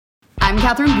I'm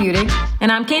Catherine Budig.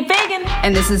 And I'm Kate Fagan.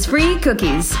 And this is Free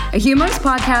Cookies, a humorous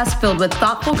podcast filled with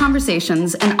thoughtful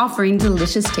conversations and offering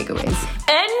delicious takeaways.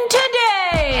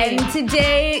 And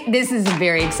today, this is a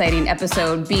very exciting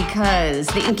episode because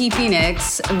the Inky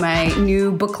Phoenix, my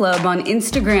new book club on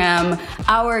Instagram,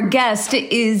 our guest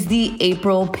is the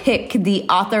April Pick, the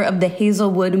author of The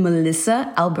Hazelwood,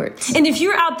 Melissa Albert. And if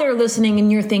you're out there listening and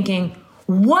you're thinking,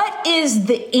 what is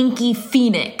the Inky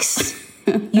Phoenix?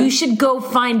 You should go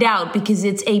find out because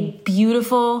it's a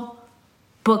beautiful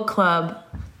book club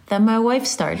that my wife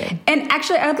started. And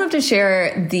actually, I'd love to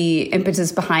share the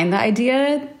impetus behind the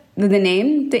idea, the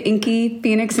name, the Inky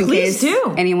Phoenix, in Please case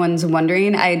do. Anyone's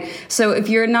wondering. So if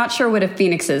you're not sure what a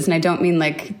phoenix is, and I don't mean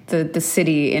like the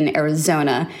city in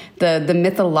Arizona, the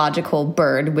mythological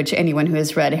bird, which anyone who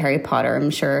has read Harry Potter,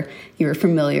 I'm sure you're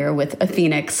familiar with a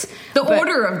phoenix.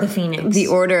 Order of the Phoenix. The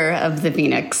Order of the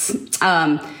Phoenix.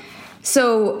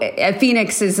 So a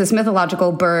phoenix is this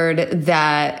mythological bird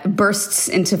that bursts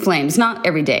into flames. Not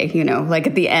every day, like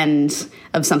at the end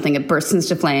of something, it bursts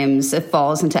into flames, it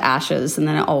falls into ashes, and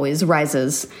then it always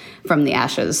rises from the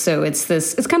ashes. So it's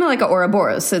kind of like an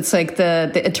Ouroboros. It's like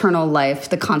the eternal life,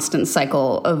 the constant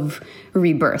cycle of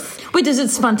rebirth. Wait, does it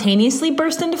spontaneously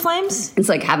burst into flames? It's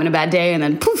like having a bad day and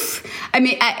then poof. I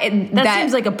mean, that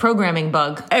seems like a programming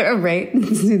bug. Right.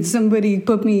 Somebody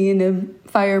put me in a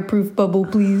fireproof bubble,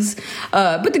 please.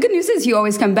 But the good news is you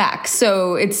always come back.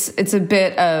 So it's a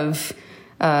bit of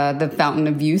the fountain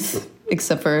of youth,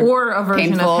 except for or a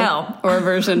version painful, of hell. Or a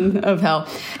version of hell.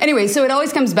 Anyway, so it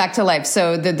always comes back to life.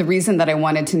 So the reason that I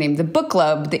wanted to name the book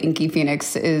club the Inky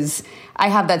Phoenix is I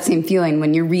have that same feeling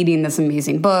when you're reading this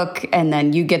amazing book and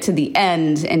then you get to the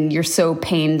end and you're so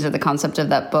pained at the concept of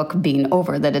that book being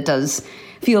over that it does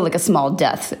feel like a small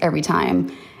death every time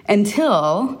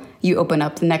until you open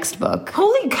up the next book.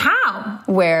 Holy cow!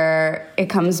 Where it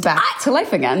comes back to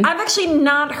life again. I've actually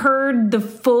not heard the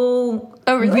full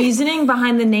reasoning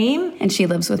behind the name. And she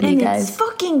lives with me, guys. It's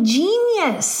fucking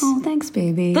genius. Oh, thanks,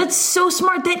 baby. That's so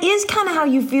smart. That is kind of how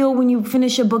you feel when you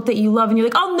finish a book that you love and you're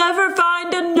like, I'll never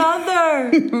find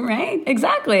another. Right?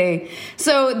 Exactly.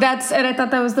 So and I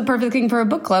thought that was the perfect thing for a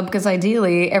book club because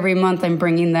ideally every month I'm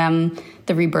bringing them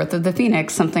the rebirth of the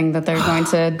Phoenix, something that they're going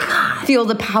to feel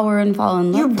the power and fall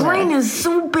in love with. Your brain is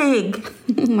so big.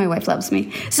 My wife loves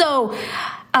me. So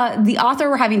the author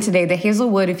we're having today, The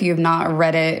Hazelwood, if you have not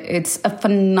read it, it's a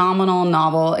phenomenal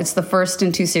novel. It's the first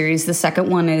in two series. The second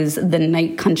one is The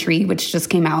Night Country, which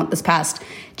just came out this past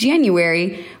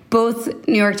January. Both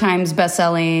New York Times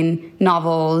bestselling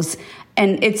novels.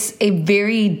 And it's a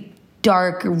very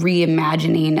dark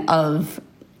reimagining of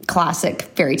classic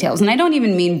fairy tales. And I don't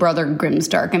even mean Brother Grimm's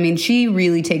dark. I mean, she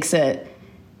really takes it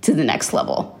to the next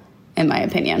level, in my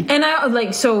opinion.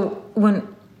 And so when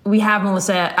we have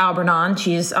Melissa Albert on,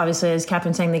 she's obviously, as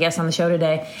Catherine saying, the guest on the show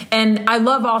today. And I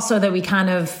love also that we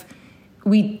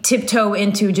tiptoe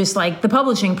into just like the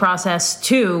publishing process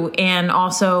too. And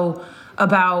also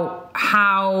about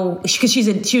how, because she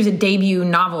was a debut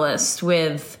novelist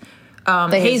with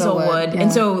Hazelwood. Yeah.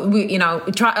 And so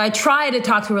I try to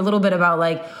talk to her a little bit about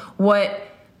like what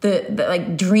the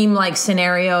like dreamlike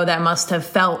scenario that must have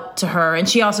felt to her. And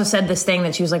she also said this thing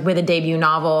that she was like, with a debut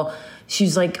novel,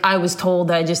 she's like, I was told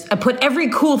that I put every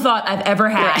cool thought I've ever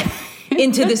had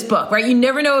into this book, right? You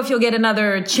never know if you'll get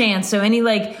another chance. So any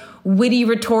like witty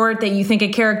retort that you think a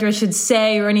character should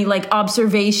say or any like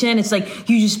observation, it's like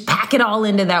you just pack it all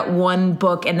into that one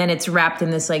book and then it's wrapped in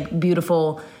this like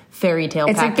beautiful fairy tale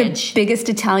package. It's like the biggest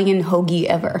Italian hoagie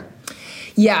ever.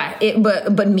 Yeah,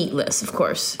 but meatless, of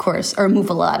course. Of course, or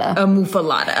muffalata. A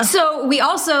muffalata. So we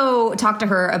also talked to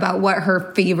her about what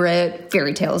her favorite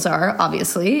fairy tales are,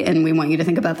 obviously, and we want you to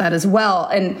think about that as well.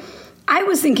 And I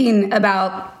was thinking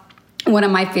about one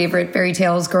of my favorite fairy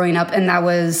tales growing up, and that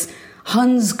was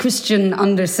Hans Christian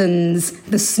Andersen's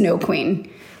The Snow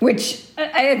Queen, which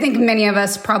I think many of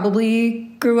us probably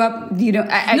grew up. You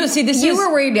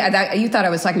were worried that you thought I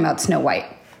was talking about Snow White.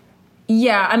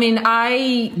 Yeah, I mean,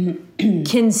 I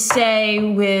can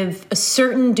say with a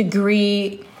certain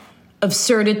degree of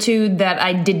certitude that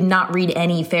I did not read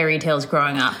any fairy tales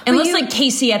growing up. Unless like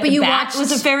Casey at the Bat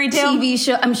was a fairy tale. TV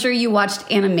show. I'm sure you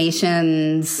watched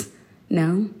animations.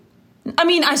 No? I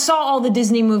mean, I saw all the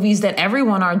Disney movies that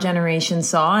everyone our generation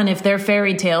saw, and if they're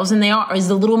fairy tales, and they are, is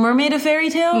The Little Mermaid a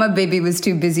fairy tale? My baby was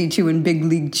too busy chewing Big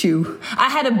League Chew. I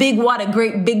had a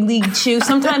great Big League Chew.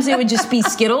 Sometimes they would just be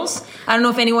Skittles. I don't know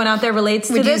if anyone out there relates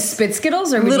to this. Would you spit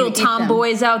Skittles or would little you eat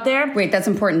tomboys them? out there? Wait, that's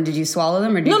important. Did you swallow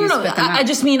them or did you spit them out? I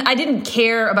just mean I didn't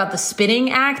care about the spitting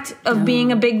act of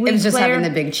being a big league player. It was just having the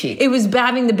big cheek. It was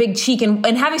having the big cheek and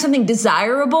having something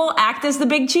desirable act as the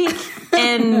big cheek.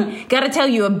 And gotta tell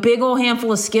you, a big old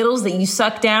handful of Skittles that you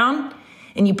suck down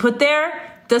and you put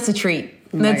there, that's a treat.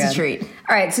 That's a treat.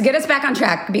 All right, so get us back on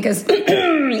track because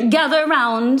gather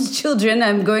around, children.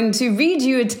 I'm going to read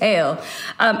you a tale.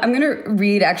 I'm going to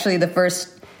read actually the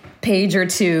first page or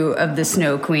two of The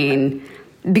Snow Queen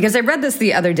because I read this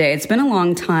the other day. It's been a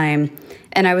long time,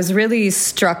 and I was really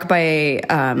struck by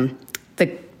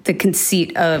the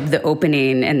conceit of the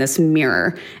opening and this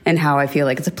mirror and how I feel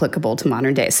like it's applicable to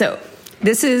modern day. So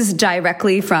this is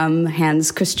directly from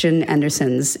Hans Christian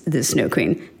Andersen's The Snow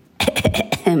Queen.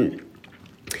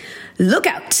 Look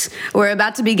out! We're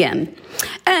about to begin.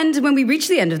 And when we reach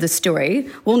the end of the story,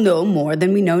 we'll know more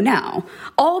than we know now.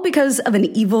 All because of an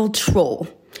evil troll.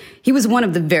 He was one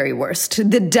of the very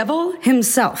worst. The devil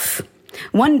himself.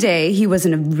 One day, he was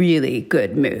in a really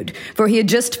good mood, for he had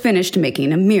just finished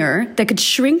making a mirror that could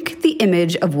shrink the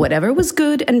image of whatever was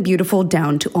good and beautiful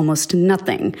down to almost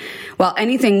nothing, while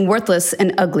anything worthless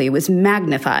and ugly was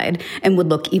magnified and would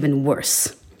look even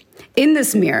worse. In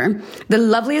this mirror, the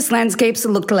loveliest landscapes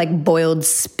looked like boiled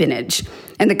spinach,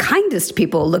 and the kindest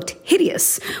people looked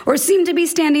hideous or seemed to be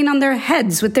standing on their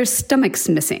heads with their stomachs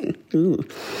missing.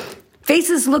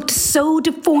 Faces looked so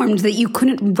deformed that you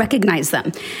couldn't recognize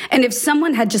them, and if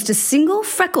someone had just a single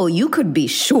freckle, you could be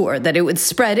sure that it would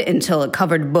spread until it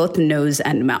covered both nose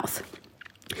and mouth.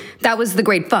 That was the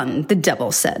great fun, the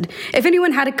devil said. If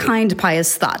anyone had a kind,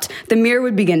 pious thought, the mirror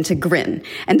would begin to grin,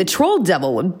 and the troll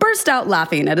devil would burst out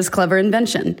laughing at his clever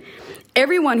invention.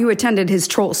 Everyone who attended his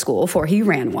troll school, for he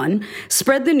ran one,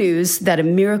 spread the news that a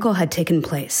miracle had taken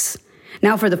place.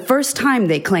 Now, for the first time,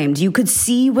 they claimed, you could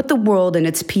see what the world and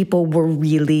its people were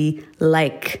really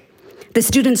like. The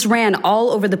students ran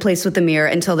all over the place with the mirror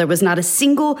until there was not a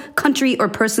single country or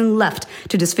person left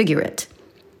to disfigure it.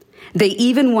 They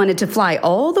even wanted to fly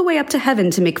all the way up to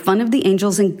heaven to make fun of the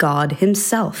angels and God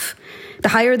himself. The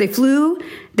higher they flew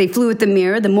at the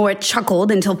mirror, the more it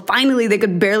chuckled until finally they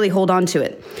could barely hold on to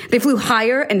it. They flew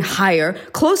higher and higher,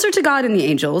 closer to God and the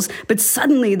angels, but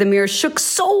suddenly the mirror shook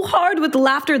so hard with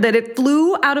laughter that it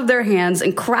flew out of their hands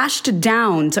and crashed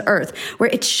down to earth, where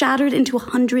it shattered into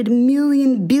 100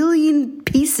 million billion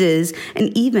pieces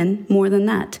and even more than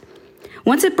that.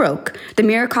 Once it broke, the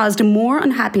mirror caused more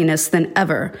unhappiness than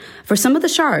ever, for some of the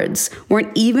shards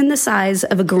weren't even the size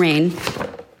of a grain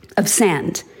of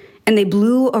sand, and they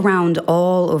blew around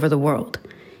all over the world.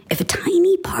 If a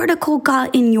tiny particle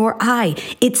got in your eye,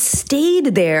 it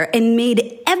stayed there and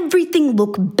made everything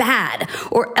look bad,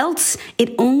 or else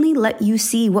it only let you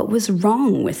see what was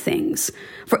wrong with things.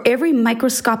 For every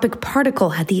microscopic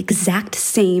particle had the exact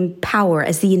same power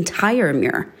as the entire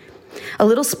mirror. A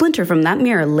little splinter from that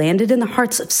mirror landed in the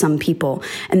hearts of some people,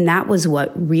 and that was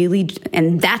really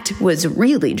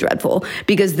dreadful,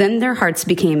 because then their hearts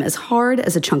became as hard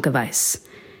as a chunk of ice.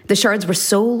 The shards were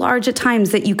so large at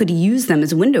times that you could use them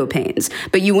as window panes,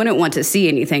 but you wouldn't want to see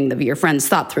anything that your friends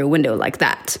thought through a window like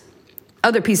that.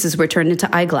 Other pieces were turned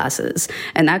into eyeglasses,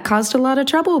 and that caused a lot of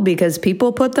trouble because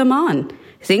people put them on,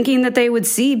 thinking that they would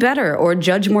see better or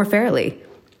judge more fairly.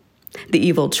 The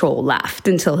evil troll laughed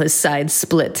until his sides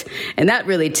split, and that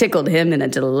really tickled him in a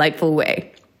delightful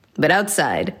way. But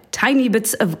outside, tiny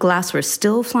bits of glass were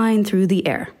still flying through the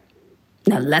air.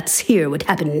 Now let's hear what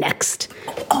happened next.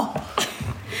 Oh,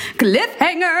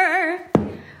 cliffhanger!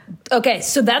 Okay,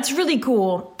 so that's really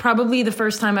cool. Probably the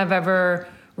first time I've ever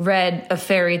read a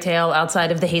fairy tale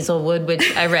outside of the Hazelwood,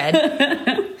 which I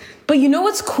read. But you know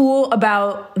what's cool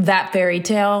about that fairy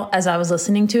tale as I was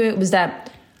listening to it was that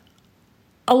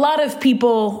a lot of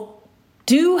people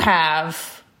do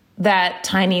have that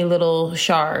tiny little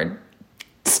shard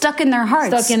stuck in their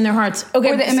hearts.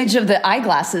 Okay, or the image of the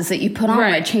eyeglasses that you put on,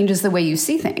 right. Where it changes the way you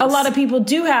see things. A lot of people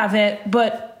do have it,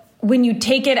 but when you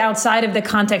take it outside of the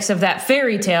context of that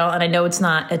fairy tale, and I know it's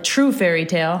not a true fairy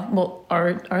tale. Well,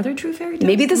 are there true fairy tales?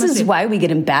 Maybe this is why we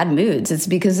get in bad moods. It's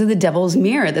because of the devil's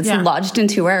mirror that's lodged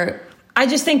into our... I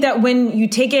just think that when you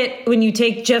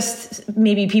take just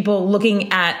maybe people looking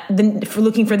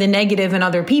for the negative in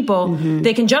other people,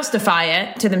 they can justify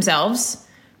it to themselves.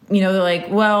 You know, they're like,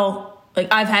 well, like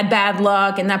I've had bad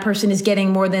luck and that person is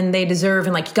getting more than they deserve.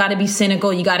 And like, you got to be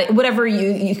cynical. You got to, whatever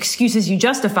excuses you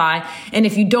justify. And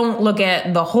if you don't look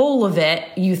at the whole of it,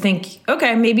 you think,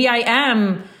 okay, maybe I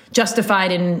am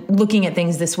justified in looking at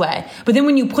things this way. But then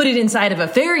when you put it inside of a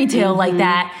fairy tale like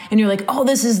that, and you're like, oh,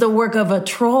 this is the work of a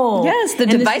troll. Yes, the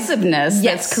divisiveness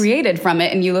that's created from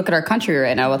it. And you look at our country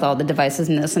right now with all the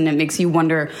divisiveness, and it makes you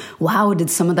wonder, wow, did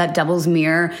some of that devil's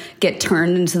mirror get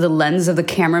turned into the lens of the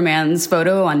cameraman's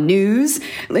photo on news?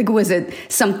 Like, was it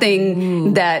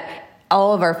something that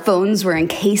all of our phones were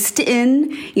encased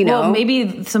in, Well,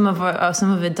 maybe some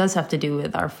of it does have to do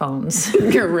with our phones.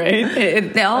 You're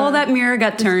right. All that mirror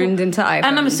got turned into iPhones.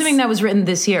 And I'm assuming that was written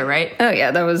this year, right? Oh,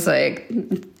 yeah. That was like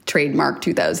trademark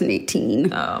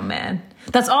 2018. Oh, man.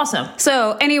 That's awesome.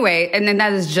 So anyway, and then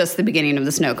that is just the beginning of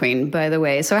The Snow Queen, by the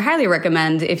way. So I highly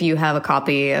recommend if you have a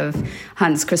copy of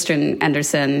Hans Christian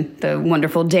Andersen, the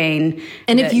wonderful Dane.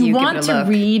 And if you want to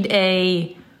read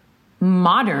a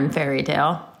modern fairy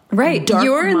tale. Right.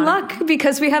 You're in luck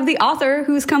because we have the author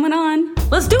who's coming on.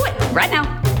 Let's do it right now.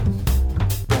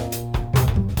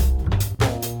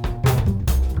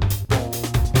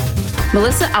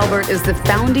 Melissa Albert is the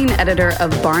founding editor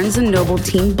of Barnes & Noble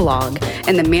Teen Blog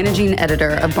and the managing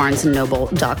editor of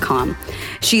BarnesandNoble.com.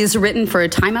 She has written for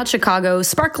Time Out Chicago,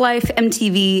 Spark Life,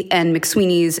 MTV, and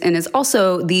McSweeney's, and is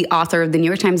also the author of the New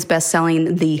York Times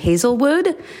bestselling The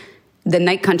Hazelwood, The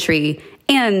Night Country,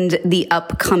 and the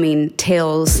upcoming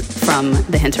Tales from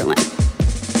the Hinterland.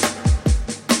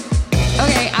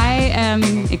 Okay, I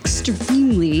am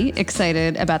extremely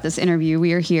excited about this interview.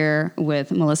 We are here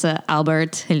with Melissa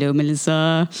Albert. Hello,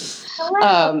 Melissa.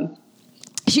 Hello.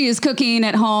 She is cooking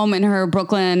at home in her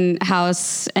Brooklyn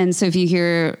house, and so if you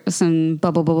hear some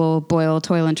bubble, bubble, boil,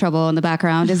 toil, and trouble in the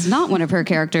background, is not one of her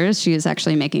characters. She is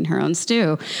actually making her own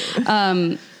stew.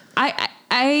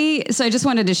 So I just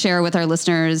wanted to share with our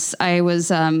listeners, I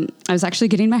was actually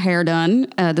getting my hair done.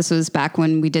 This was back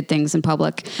when we did things in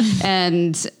public.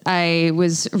 And I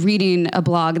was reading a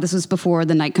blog. This was before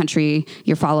The Night Country,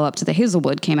 your follow-up to The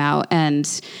Hazelwood, came out.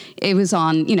 And it was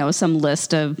on, some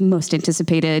list of most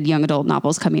anticipated young adult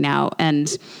novels coming out. And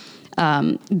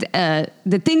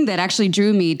the thing that actually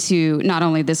drew me to not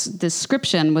only this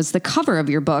description was the cover of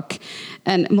your book.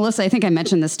 And Melissa, I think I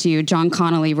mentioned this to you. John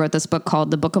Connolly wrote this book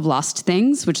called The Book of Lost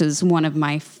Things, which is one of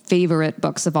my favorite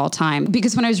books of all time.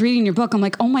 Because when I was reading your book, I'm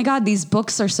like, oh my God, these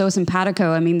books are so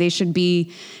simpatico. I mean, they should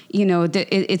be,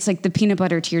 it's like the peanut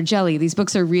butter to your jelly. These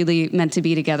books are really meant to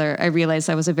be together. I realized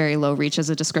I was a very low reach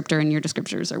as a descriptor, and your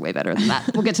descriptors are way better than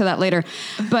that. We'll get to that later.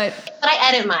 But I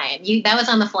edit mine. That was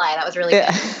on the fly. That was really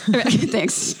good.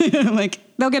 Thanks.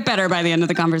 They'll get better by the end of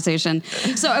the conversation.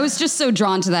 So I was just so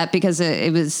drawn to that because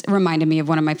it was reminded me of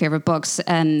one of my favorite books.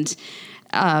 And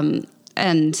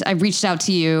I reached out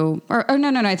to you, or no,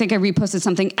 I think I reposted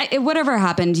something. Whatever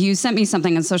happened, you sent me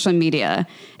something on social media,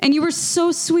 and you were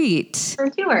so sweet. For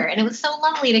a tour, and it was so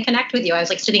lovely to connect with you. I was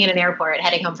sitting in an airport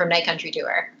heading home from Night Country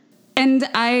tour. And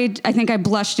I think I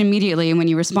blushed immediately when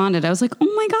you responded. I was like, oh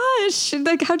my gosh,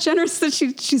 how generous that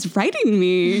she's writing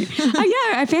me. Yeah,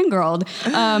 I fangirled.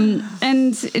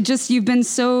 And just, you've been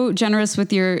so generous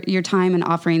with your time and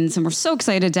offerings. And we're so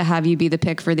excited to have you be the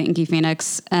pick for the Inky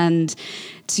Phoenix and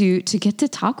to get to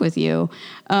talk with you.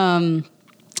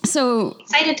 So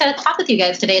excited to talk with you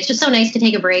guys today. It's just so nice to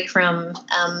take a break from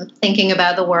thinking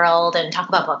about the world and talk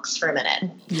about books for a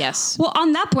minute. Yes. Well,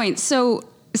 on that point, so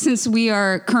since we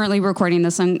are currently recording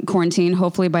this on quarantine,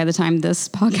 hopefully by the time this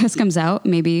podcast comes out,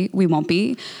 maybe we won't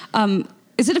be.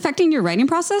 Is it affecting your writing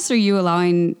process? Or are you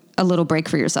allowing a little break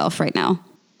for yourself right now?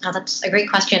 Oh, that's a great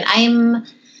question. I'm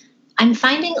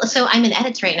finding, so I'm in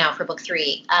edits right now for book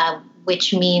 3,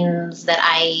 which means that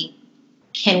I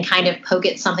can kind of poke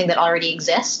at something that already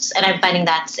exists. And I'm finding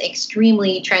that's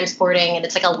extremely transporting, and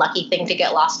it's like a lucky thing to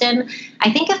get lost in. I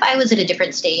think if I was at a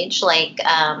different stage, like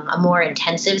a more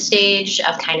intensive stage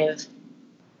of kind of,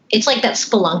 it's like that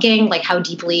spelunking, like how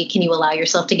deeply can you allow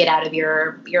yourself to get out of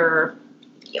your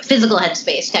physical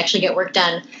headspace to actually get work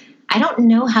done. I don't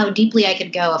know how deeply I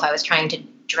could go if I was trying to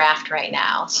draft right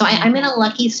now. So I'm in a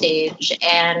lucky stage,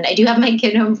 and I do have my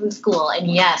kid home from school. And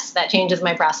yes, that changes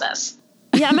my process.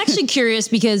 Yeah, I'm actually curious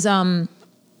because Catherine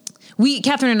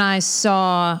and I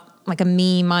saw like a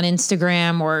meme on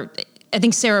Instagram, or I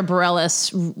think Sarah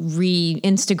Bareilles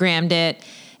re-Instagrammed it,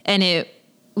 and it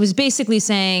was basically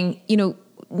saying,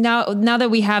 now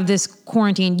that we have this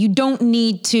quarantine, you don't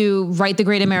need to write the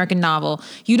great American novel.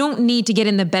 You don't need to get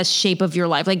in the best shape of your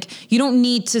life. Like, you don't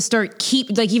need to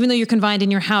even though you're confined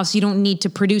in your house, you don't need to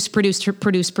produce,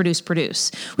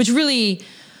 which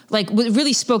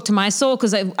really spoke to my soul,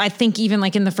 because I think even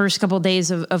like in the first couple of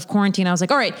days of quarantine, I was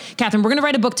like, all right, Catherine, we're going to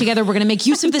write a book together. We're going to make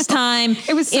use of this time.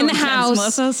 It was so in the intense, house.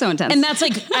 Melissa, so intense. And that's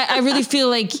like, I really feel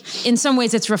like in some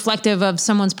ways it's reflective of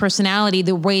someone's personality,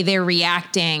 the way they're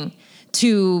reacting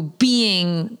to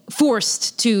being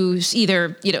forced to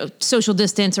either, social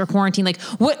distance or quarantine. Like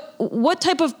what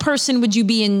type of person would you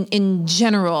be in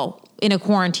general in a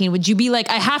quarantine? Would you be like,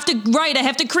 I have to write, I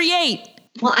have to create?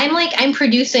 Well, I'm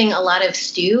producing a lot of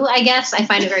stew, I guess. I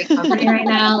find it very comforting right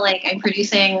now. Like I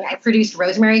produced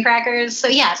rosemary crackers. So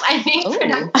yes, I'm being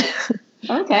productive.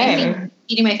 Okay. I'm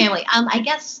feeding my family. I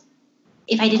guess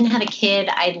if I didn't have a kid,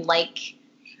 I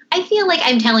feel like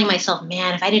I'm telling myself,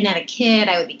 man, if I didn't have a kid,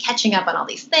 I would be catching up on all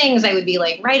these things. I would be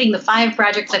like writing the 5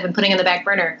 projects I've been putting on the back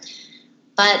burner.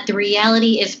 But the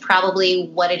reality is probably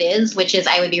what it is, which is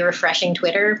I would be refreshing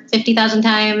Twitter 50,000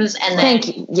 times and then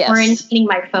quarantining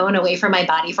my phone away from my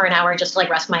body for an hour just to like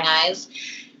rest my eyes.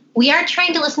 We are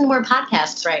trying to listen to more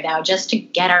podcasts right now just to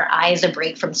get our eyes a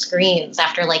break from screens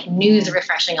after like news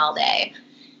refreshing all day.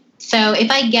 So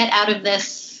if I get out of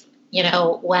this,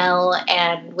 well,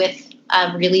 and with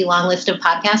a really long list of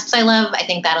podcasts I love, I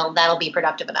think that'll be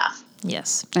productive enough.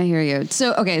 Yes. I hear you.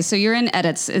 So, okay. So you're in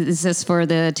edits. Is this for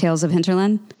the Tales of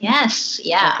Hinterland? Yes.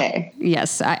 Yeah. Okay.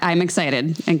 Yes. I'm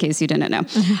excited in case you didn't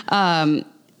know.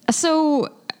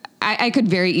 So I could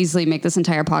very easily make this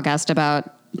entire podcast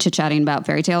about chit-chatting about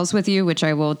fairy tales with you, which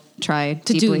I will try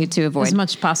deeply to avoid as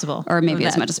much as possible, or maybe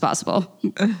as much as possible.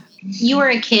 You were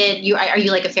a kid. Are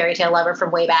you like a fairy tale lover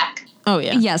from way back? Oh,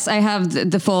 yeah. Yes, I have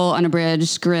the full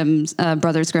unabridged Grimm's,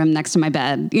 Brothers Grimm next to my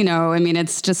bed.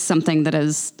 It's just something that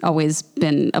has always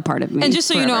been a part of me. And just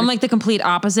so forever. you know, I'm like the complete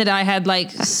opposite. I had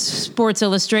like Sports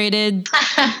Illustrated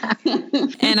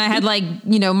and I had like,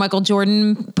 Michael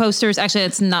Jordan posters. Actually,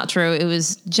 that's not true. It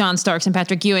was John Starks and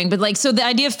Patrick Ewing. But like, so the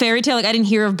idea of fairy tale, like I didn't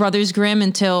hear of Brothers Grimm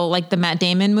until like the Matt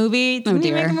Damon movie. Didn't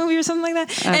he make a movie or something like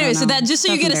that? Anyway, so that just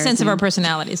so you get a sense of our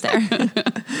personalities there.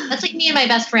 That's like me and my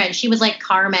best friend. She was like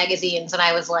Car magazines, and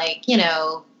I was like,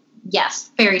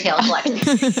 yes, fairy tale collection.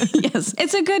 Yes,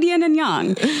 it's a good yin and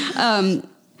yang.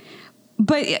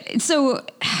 But so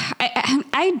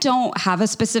I don't have a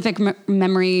specific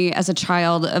memory as a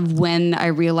child of when I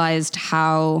realized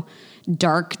how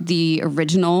dark the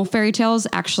original fairy tales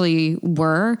actually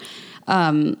were.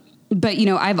 But,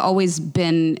 I've always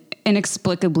been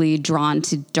inexplicably drawn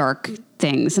to dark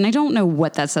things. And I don't know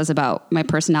what that says about my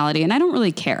personality. And I don't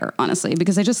really care, honestly,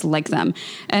 because I just like them.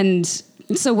 And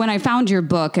so when I found your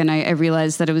book and I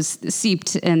realized that it was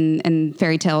steeped in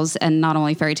fairy tales, and not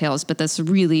only fairy tales, but this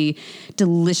really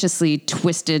deliciously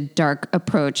twisted, dark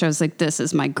approach, I was like, this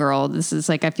is my girl. This is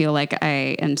like, I feel like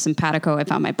I am simpatico. I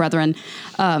found my brethren.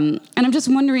 And I'm just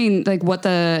wondering like what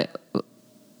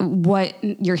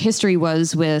your history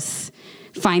was with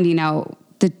finding out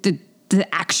the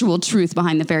actual truth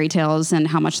behind the fairy tales and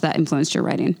how much that influenced your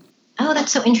writing. Oh,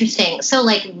 that's so interesting. So,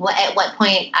 like, at what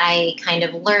point I kind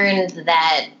of learned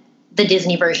that the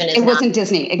Disney version is wasn't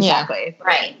Disney, exactly. Yeah.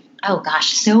 Right. Oh,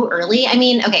 gosh, so early. I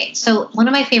mean, okay, so one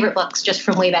of my favorite books just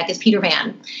from way back is Peter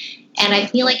Pan. And I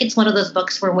feel like it's one of those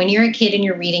books where when you're a kid and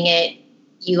you're reading it,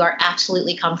 you are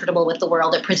absolutely comfortable with the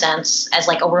world it presents as,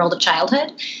 like, a world of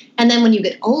childhood. And then when you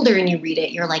get older and you read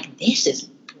it, you're like, this is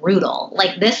brutal.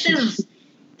 Like,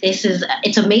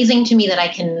 it's amazing to me that I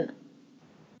can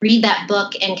read that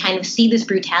book and kind of see this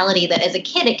brutality that as a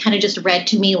kid, it kind of just read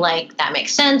to me like, that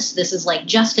makes sense. This is like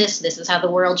justice. This is how the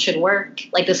world should work.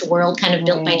 Like this world kind of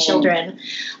built by children.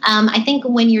 I think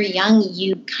when you're young,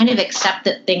 you kind of accept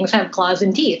that things have claws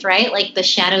and teeth, right? Like the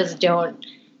shadows don't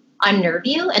unnerve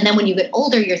you. And then when you get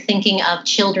older, you're thinking of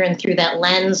children through that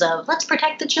lens of let's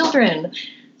protect the children.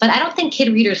 But I don't think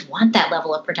kid readers want that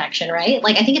level of protection, right?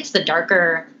 Like I think it's the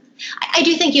darker. I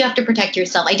do think you have to protect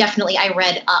yourself. I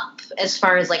read up as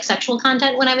far as like sexual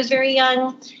content when I was very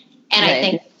young. And right. I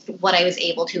think what I was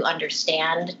able to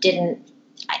understand didn't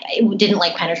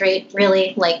like penetrate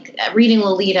really. Like reading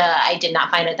Lolita, I did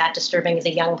not find it that disturbing as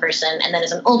a young person. And then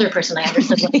as an older person, I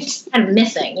understood what it's kind of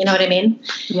missing. You know what I mean?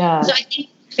 Yeah. So I think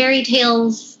fairy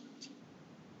tales,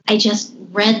 I just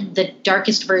read the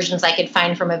darkest versions I could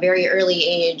find from a very early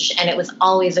age. And it was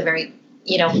always a very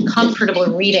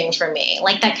comfortable reading for me.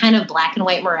 Like that kind of black and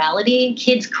white morality,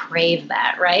 kids crave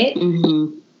that, right?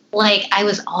 Mm-hmm. Like I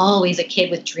was always a kid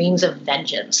with dreams of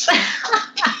vengeance.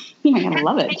 Oh my God, I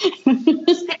love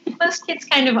it. Most kids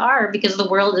kind of are because the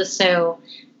world is so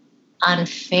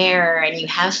unfair and you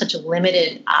have such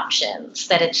limited options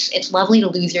that it's lovely to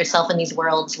lose yourself in these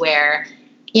worlds where,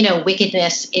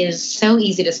 wickedness is so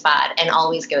easy to spot and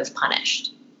always goes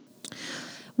punished.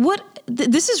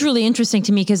 This is really interesting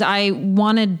to me because I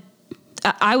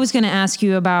was going to ask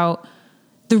you about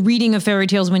the reading of fairy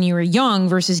tales when you were young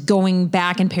versus going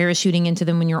back and parachuting into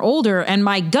them when you're older. And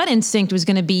my gut instinct was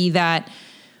going to be that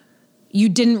you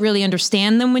didn't really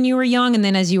understand them when you were young. And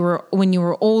then when you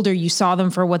were older, you saw them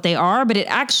for what they are. But it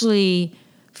actually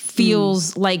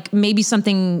feels like maybe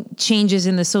something changes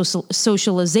in the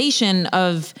socialization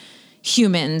of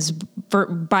humans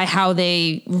by how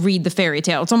they read the fairy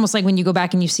tale. It's almost like when you go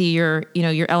back and you see your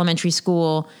elementary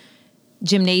school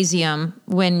gymnasium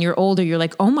when you're older, you're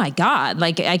like, oh my God,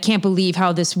 like I can't believe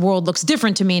how this world looks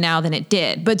different to me now than it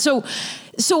did. But so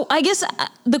I guess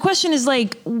the question is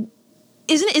like,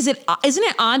 isn't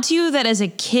it odd to you that as a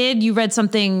kid you read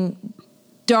something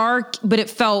dark, but it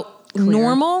felt clear,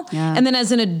 normal, and then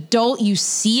as an adult you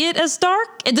see it as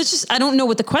dark? That's just, I don't know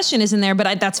what the question is in there,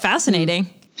 but that's fascinating.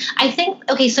 I think,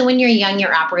 okay, so when you're young,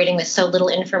 you're operating with so little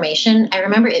information. I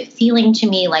remember it feeling to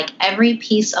me like every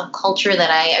piece of culture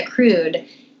that I accrued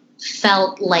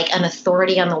felt like an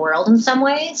authority on the world in some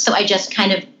way. So I just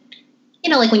kind of,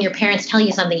 like when your parents tell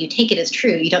you something, you take it as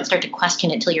true. You don't start to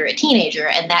question it till you're a teenager.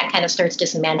 And that kind of starts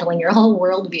dismantling your whole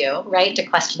worldview, right? To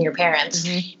question your parents.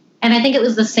 Mm-hmm. And I think it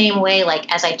was the same way,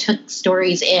 like as I took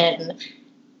stories in,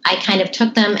 I kind of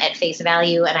took them at face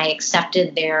value and I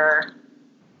accepted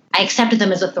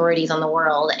them as authorities on the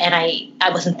world. And I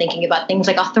wasn't thinking about things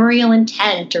like authorial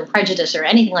intent or prejudice or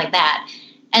anything like that.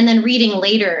 And then reading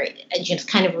later, just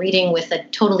kind of reading with a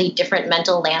totally different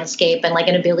mental landscape and like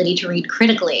an ability to read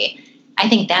critically, I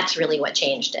think that's really what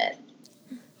changed it.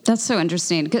 That's so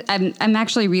interesting. 'Cause I'm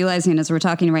actually realizing as we're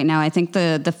talking right now, I think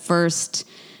the first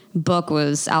book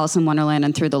was Alice in Wonderland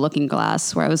and Through the Looking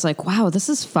Glass, where I was like, wow, this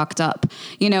is fucked up.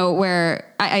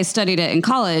 Where I studied it in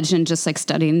college and just like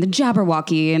studying the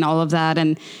Jabberwocky and all of that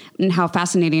and how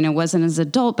fascinating it was as an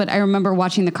adult. But I remember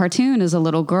watching the cartoon as a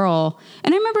little girl.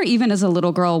 And I remember even as a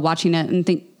little girl watching it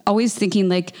and always thinking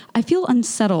like, I feel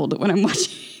unsettled when I'm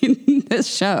watching this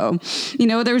show.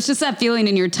 There was just that feeling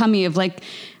in your tummy of like,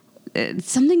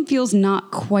 something feels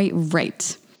not quite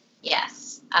right.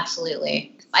 Yes,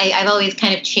 absolutely. I've always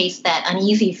kind of chased that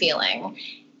uneasy feeling.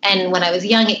 And when I was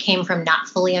young, it came from not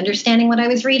fully understanding what I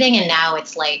was reading. And now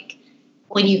it's like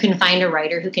when you can find a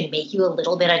writer who can make you a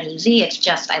little bit uneasy, it's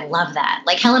just, I love that.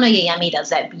 Like Helen Oyeyemi does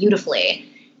that beautifully.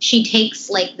 She takes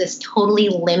like this totally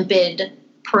limpid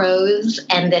prose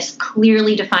and this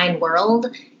clearly defined world,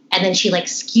 and then she like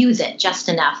skews it just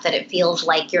enough that it feels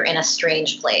like you're in a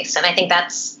strange place. And I think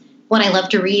that's what I love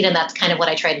to read, and that's kind of what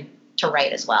I try to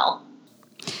write as well.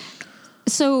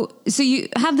 So you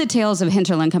have the Tales of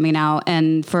Hinterland coming out,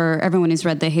 and for everyone who's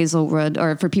read the Hazelwood,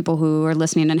 or for people who are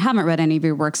listening and haven't read any of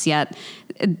your works yet,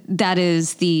 that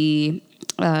is the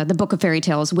book of fairy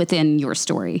tales within your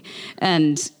story,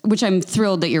 and which I'm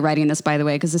thrilled that you're writing this, by the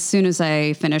way, because as soon as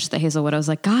I finished the Hazelwood, I was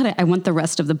like, God, I want the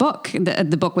rest of the book,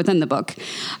 the book within the book.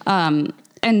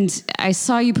 And I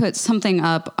saw you put something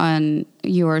up on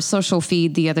your social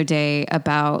feed the other day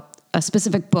about a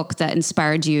specific book that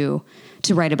inspired you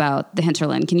to write about the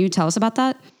hinterland. Can you tell us about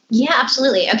that? Yeah,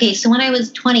 absolutely. Okay, so when I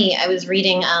was 20, I was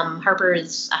reading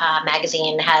Harper's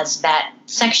magazine has that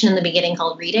section in the beginning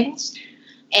called Readings,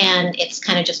 and it's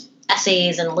kind of just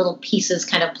essays and little pieces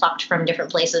kind of plucked from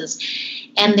different places.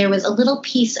 And there was a little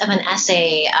piece of an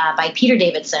essay by Peter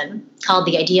Davidson called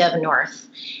The Idea of North.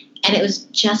 And it was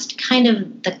just kind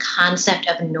of the concept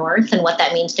of North and what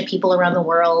that means to people around the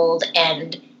world.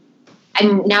 And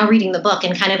I'm now reading the book,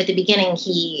 and kind of at the beginning,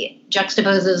 he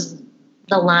juxtaposes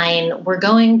the line, we're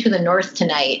going to the north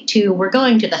tonight, to we're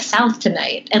going to the south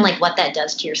tonight, and like what that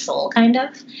does to your soul, kind of.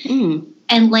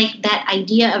 And like that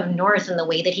idea of North and the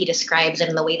way that he describes it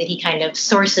and the way that he kind of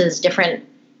sources different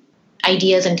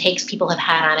ideas and takes people have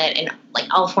had on it and like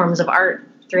all forms of art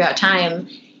throughout time,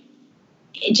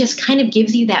 it just kind of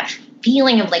gives you that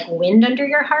feeling of like wind under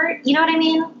your heart. You know what I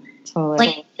mean? Totally.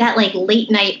 Like that like late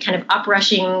night kind of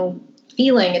uprushing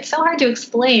feeling. It's so hard to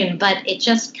explain, but it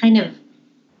just kind of,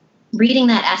 reading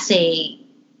that essay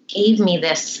gave me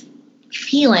this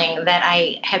feeling that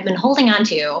I have been holding on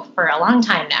to for a long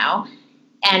time now.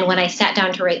 And when I sat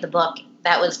down to write the book,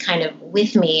 that was kind of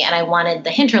with me. And I wanted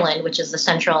the hinterland, which is the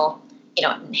central,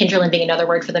 hinterland being another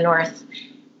word for the north,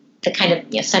 the kind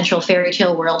of central fairy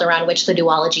tale world around which the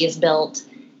duology is built.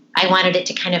 I wanted it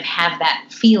to kind of have that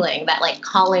feeling, that like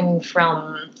calling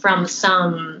from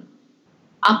some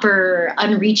upper,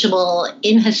 unreachable,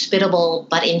 inhospitable,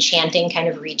 but enchanting kind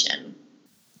of region.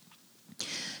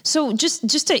 So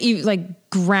just to like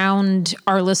ground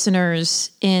our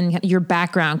listeners in your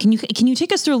background, can you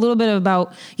take us through a little bit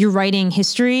about your writing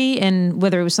history and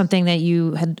whether it was something that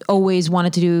you had always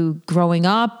wanted to do growing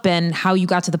up and how you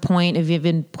got to the point of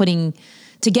even putting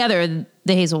together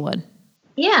the Hazelwood?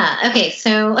 Yeah. Okay.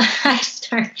 So I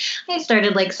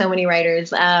started like so many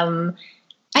writers.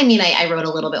 I wrote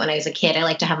a little bit when I was a kid. I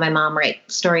like to have my mom write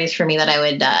stories for me that I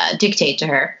would dictate to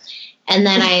her. And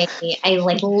then I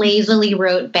like lazily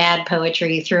wrote bad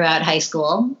poetry throughout high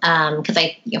school because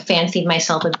I fancied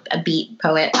myself a beat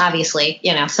poet. Obviously,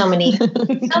 so many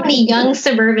young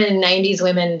suburban 90s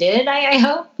women did. I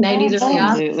hope 90s early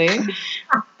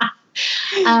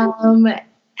on.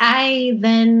 I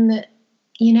then,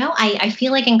 I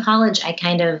feel like in college I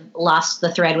kind of lost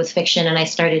the thread with fiction and I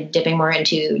started dipping more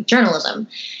into journalism.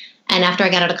 And after I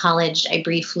got out of college, I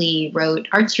briefly wrote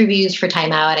arts reviews for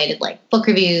Time Out. I did like book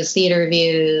reviews, theater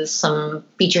reviews, some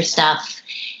feature stuff.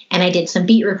 And I did some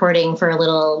beat reporting for a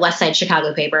little West Side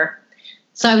Chicago paper.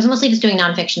 So I was mostly just doing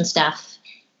nonfiction stuff.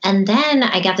 And then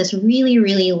I got this really,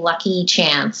 really lucky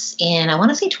chance in, I want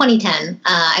to say 2010.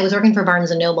 I was working for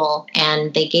Barnes & Noble,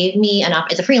 and they gave me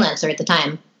as a freelancer at the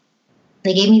time,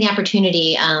 they gave me the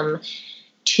opportunity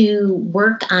to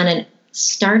work on a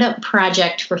startup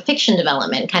project for fiction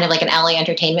development, kind of like an LA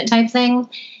Entertainment type thing.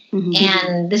 Mm-hmm.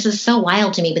 And this is so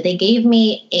wild to me, but they gave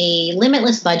me a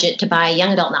limitless budget to buy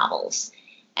young adult novels.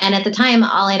 And at the time,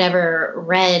 all I'd ever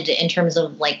read in terms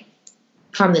of like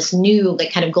from this new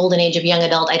like kind of golden age of young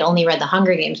adult, I'd only read the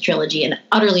Hunger Games trilogy and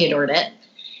utterly adored it.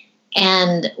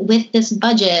 And with this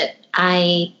budget,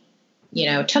 I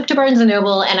took to Barnes &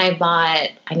 Noble and I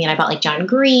bought like John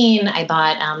Green. I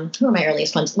bought, who are my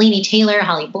earliest ones? Laini Taylor,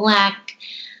 Holly Black,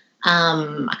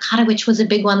 Akata, was a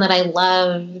big one that I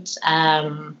loved.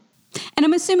 And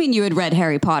I'm assuming you had read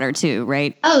Harry Potter too,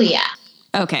 right? Oh, yeah.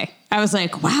 Okay. I was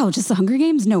like, wow, just the Hunger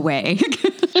Games? No way.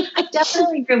 I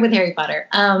definitely grew up with Harry Potter.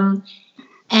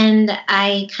 And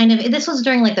I this was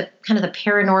during like the kind of the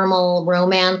paranormal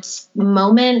romance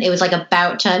moment. It was like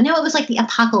it was like the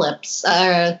apocalypse,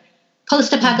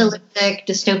 post-apocalyptic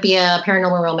dystopia,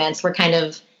 paranormal romance were kind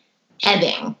of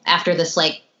ebbing after this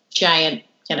like giant,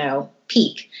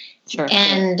 peak. Sure.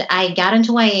 And I got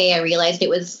into YA. I realized it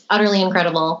was utterly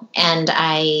incredible. And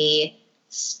I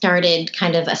started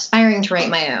kind of aspiring to write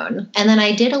my own. And then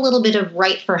I did a little bit of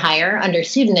write for hire under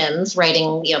pseudonyms,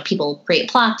 writing, people create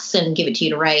plots and give it to you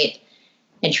to write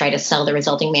and try to sell the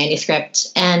resulting manuscript.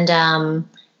 And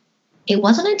it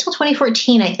wasn't until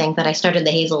 2014, I think, that I started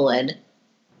The Hazelwood.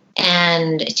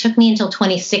 And it took me until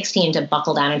 2016 to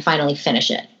buckle down and finally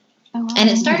finish it. Oh, wow. And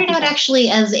it started out actually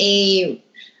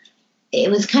it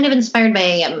was kind of inspired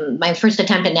by my first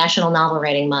attempt at National Novel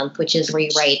Writing Month, which is where you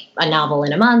write a novel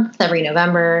in a month every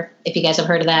November, if you guys have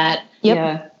heard of that.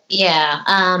 Yep.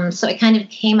 Yeah. So it kind of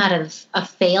came out of a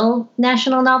failed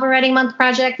National Novel Writing Month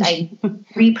project. I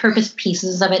repurposed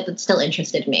pieces of it that still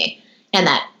interested me, and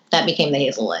that became The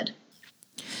Hazelwood.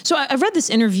 So I read this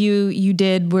interview you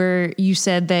did where you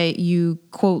said that you,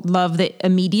 quote, love the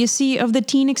immediacy of the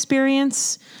teen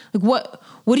experience. Like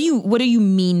what do you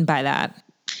mean by that?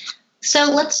 So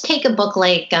let's take a book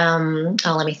like,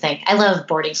 let me think. I love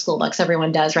boarding school books.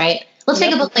 Everyone does, right? Let's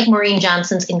take a book like Maureen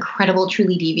Johnson's incredible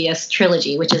Truly Devious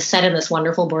trilogy, which is set in this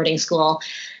wonderful boarding school.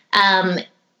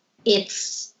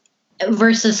 It's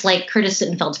versus like Curtis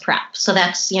Sittenfeld's Prep. So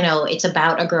that's, it's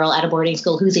about a girl at a boarding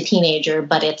school who's a teenager,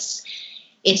 but it's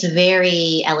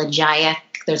very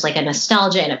elegiac. There's like a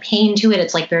nostalgia and a pain to it.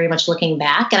 It's like very much looking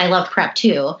back. And I love Prep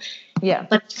too. Yeah.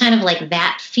 But it's kind of like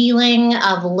that feeling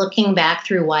of looking back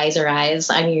through wiser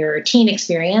eyes on your teen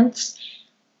experience,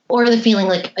 or the feeling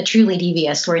like a Truly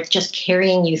Devious where it's just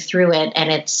carrying you through it.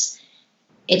 And it's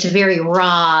very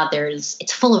raw.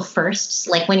 It's full of firsts.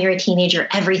 Like when you're a teenager,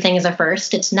 everything is a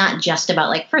first. It's not just about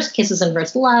like first kisses and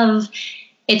first love.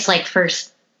 It's like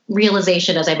first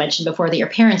realization, as I mentioned before, that your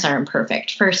parents are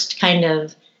imperfect. First kind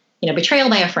of, betrayal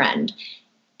by a friend.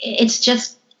 It's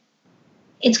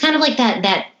kind of like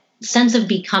that sense of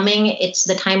becoming. It's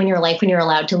the time in your life when you're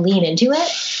allowed to lean into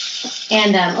it.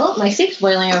 And my soup's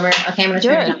boiling over. Okay, I'm going to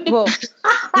turn it on. Well,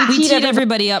 we teed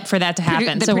everybody up for that to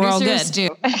happen, so we're all good.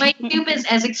 My soup is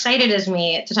as excited as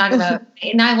me to talk about.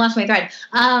 Now I've lost my thread.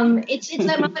 It's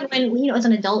that moment when as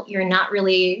an adult you're not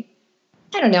really.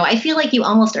 I don't know. I feel like you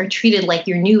almost are treated like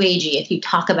you're new agey if you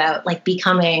talk about like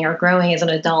becoming or growing as an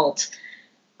adult,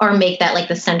 or make that like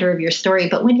the center of your story.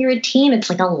 But when you're a teen, it's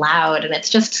like allowed, and it's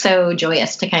just so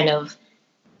joyous to kind of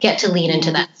get to lean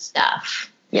into that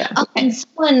stuff. Yeah. Oh, and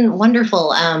someone wonderful,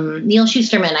 Neil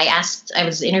Schusterman, I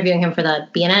was interviewing him for the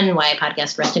BNNY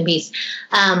podcast, rest in peace.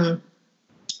 And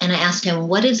I asked him,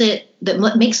 what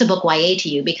makes a book YA to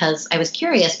you? Because I was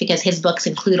curious, because his books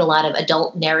include a lot of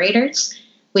adult narrators,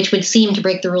 which would seem to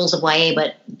break the rules of YA,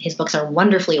 but his books are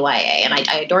wonderfully YA, and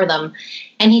I adore them.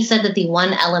 And he said that the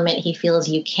one element he feels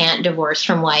you can't divorce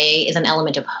from YA is an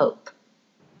element of hope.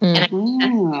 Mm-hmm.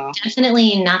 And that's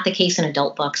definitely not the case in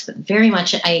adult books, but very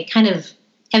much I kind of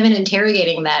have been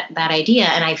interrogating that idea,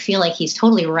 and I feel like he's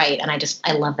totally right, and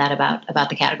I love that about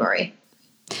the category.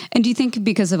 And do you think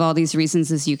because of all these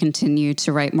reasons, as you continue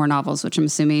to write more novels, which I'm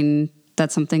assuming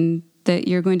that's something that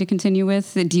you're going to continue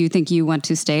with, do you think you want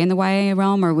to stay in the YA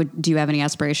realm, or do you have any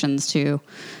aspirations to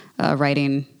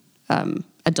writing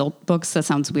adult books? That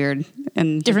sounds weird.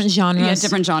 And different genres. Yeah,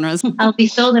 different genres. I'll be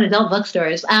sold in adult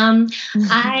bookstores.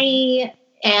 I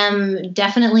am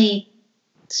definitely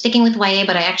sticking with YA,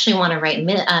 but I actually want to write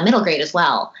middle grade as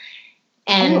well.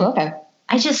 And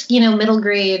I just, middle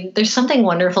grade, there's something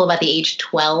wonderful about the age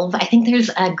 12. I think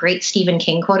there's a great Stephen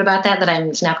King quote about that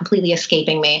it's now completely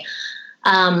escaping me.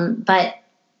 But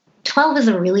 12 is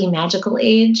a really magical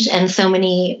age, and so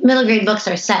many middle grade books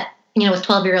are set, with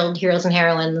 12-year-old heroes and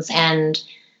heroines, and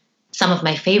some of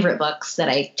my favorite books that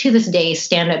I, to this day,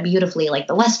 stand up beautifully, like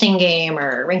The Westing Game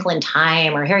or Wrinkle in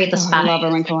Time or Harriet the Spy. I love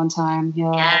A Wrinkle in Time.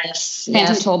 Yeah. Yes.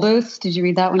 Phantom Tollbooth. Did you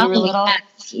read that when you were little?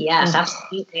 Yes,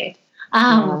 absolutely.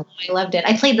 I loved it.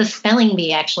 I played the spelling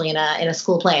bee actually in a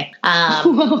school play. I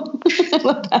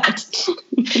love that.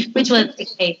 Which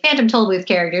was a Phantom Tollbooth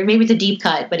character. Maybe it's a deep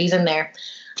cut, but he's in there.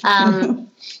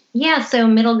 So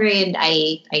middle grade,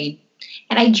 I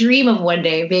dream of one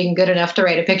day being good enough to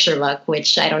write a picture book,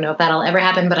 which I don't know if that'll ever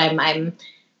happen, but I'm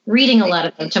reading a lot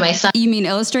of them to my son. You mean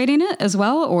illustrating it as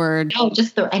well, or? No,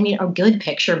 just a good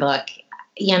picture book.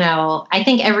 I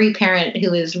think every parent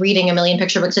who is reading a million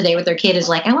picture books a day with their kid is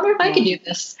like, I wonder if I could do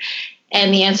this.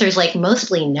 And the answer is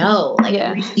mostly no.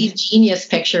 A really genius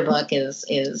picture book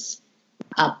is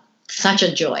such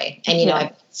a joy. And,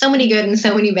 I've so many good and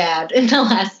so many bad in the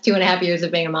last 2.5 years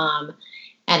of being a mom.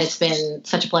 And it's been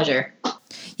such a pleasure.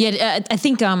 Yeah, I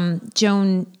think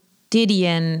Joan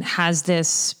Didion has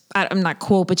this, I'm not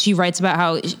quote, but she writes about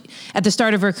how at the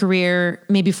start of her career,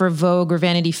 maybe for Vogue or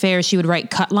Vanity Fair, she would write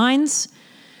cut lines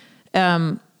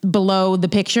below the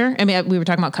picture. I mean, we were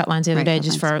talking about cut lines the other day,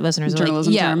 just for our listeners.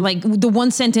 Journalism term. Like the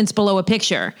one sentence below a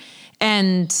picture.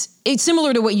 And it's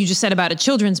similar to what you just said about a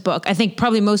children's book. I think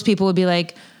probably most people would be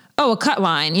like, oh, a cut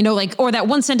line, or that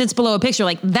one sentence below a picture,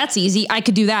 that's easy. I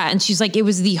could do that. And she's like, it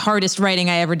was the hardest writing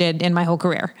I ever did in my whole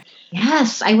career.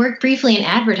 Yes, I worked briefly in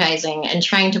advertising, and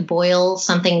trying to boil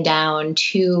something down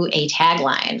to a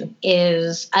tagline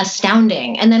is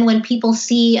astounding. And then when people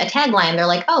see a tagline, they're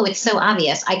like, oh, it's so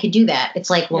obvious. I could do that. It's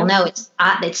like, well, no, it's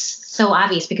so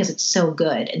obvious because it's so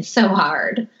good and so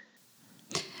hard.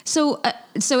 So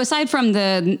aside from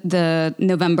the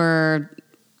November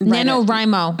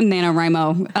NaNoWriMo,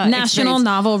 National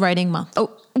Novel Writing Month.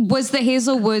 Oh, was the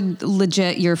Hazelwood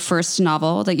legit your first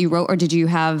novel that you wrote, or did you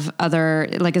have other,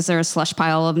 is there a slush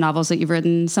pile of novels that you've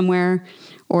written somewhere,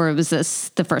 or was this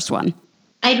the first one?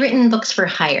 I'd written books for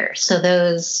hire, so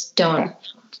those don't,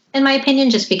 in my opinion,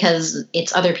 just because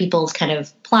it's other people's kind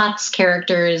of plots,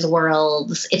 characters,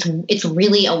 worlds. It's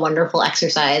really a wonderful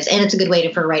exercise, and it's a good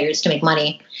way for writers to make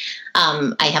money.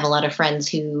 I have a lot of friends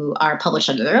who are published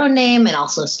under their own name and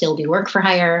also still do work for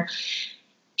hire.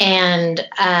 And,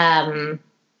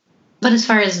 but as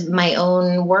far as my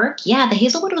own work, The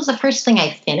Hazelwood was the first thing I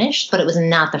finished, but it was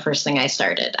not the first thing I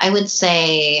started. I would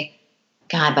say,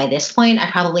 God, by this point,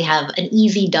 I probably have an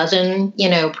easy dozen,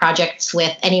 projects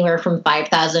with anywhere from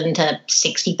 5,000 to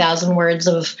 60,000 words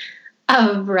of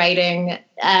writing,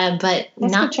 but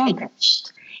that's not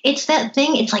finished. It's that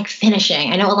thing. It's like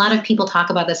finishing. I know a lot of people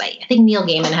talk about this. I think Neil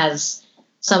Gaiman has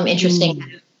some interesting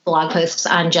blog posts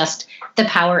on just the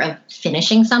power of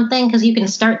finishing something, because you can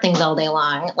start things all day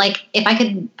long. Like if I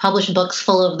could publish books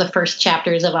full of the first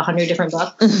chapters of 100 different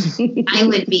books, I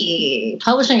would be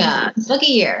publishing a book a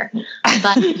year.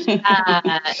 But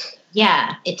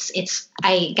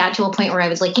I got to a point where I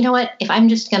was like, you know what? If I'm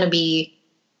just going to be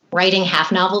writing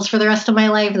half novels for the rest of my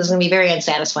life, this is going to be very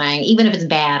unsatisfying. Even if it's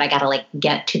bad, I got to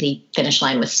get to the finish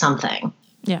line with something.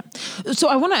 Yeah. So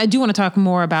I do want to talk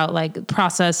more about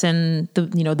process and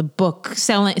the book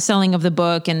selling of the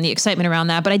book and the excitement around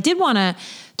that. But I did want to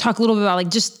talk a little bit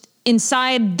about just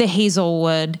inside the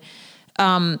Hazelwood.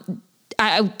 I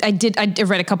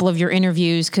read a couple of your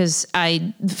interviews because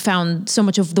I found so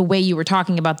much of the way you were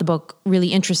talking about the book really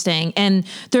interesting. And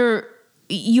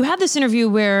you had this interview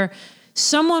where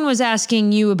someone was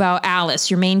asking you about Alice,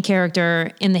 your main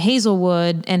character in the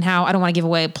Hazelwood, and how, I don't want to give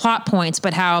away plot points,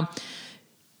 but how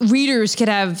readers could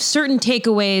have certain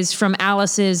takeaways from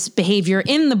Alice's behavior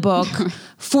in the book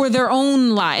for their own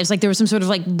lives. There was some sort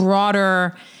of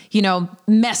broader,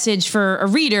 message for a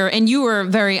reader. And you were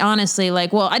very honestly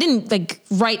well, I didn't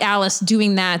write Alice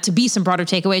doing that to be some broader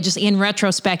takeaway. Just in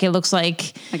retrospect, it looks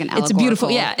like an it's a beautiful,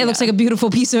 it looks like a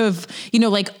beautiful piece of,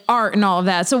 art and all of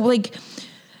that.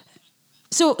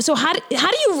 So how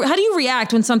do you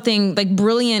react when something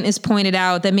brilliant is pointed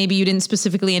out that maybe you didn't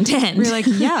specifically intend? We're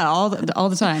all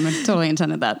the time. I totally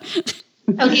intended that.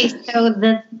 Okay, so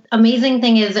the amazing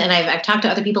thing is, and I've talked to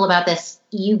other people about this,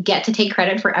 you get to take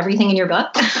credit for everything in your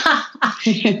book.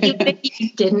 Even if you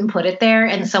didn't put it there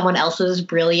and someone else's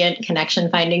brilliant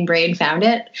connection-finding brain found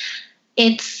it,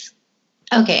 it's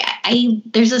okay.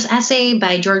 There's this essay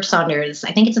by George Saunders,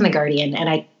 I think it's in The Guardian, and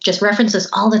I just reference this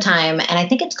all the time, and I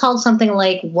think it's called something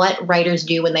like What Writers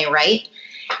Do When They Write.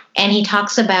 And he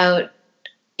talks about,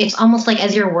 it's almost like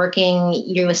as you're working,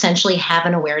 you essentially have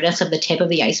an awareness of the tip of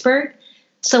the iceberg.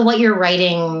 So what you're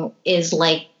writing is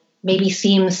like maybe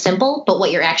seems simple, but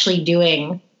what you're actually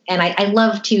doing. And I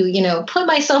love to, put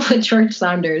myself with George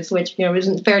Saunders, which,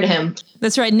 isn't fair to him.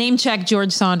 That's right. Name check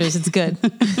George Saunders. It's good.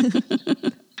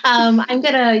 I'm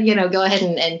going to, go ahead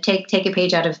and take a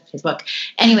page out of his book.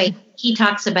 Anyway, he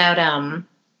talks about,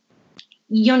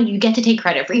 you get to take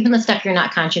credit for even the stuff you're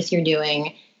not conscious you're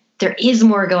doing. There is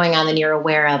more going on than you're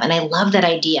aware of. And I love that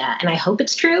idea. And I hope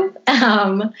it's true.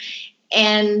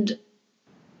 And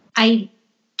I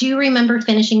do remember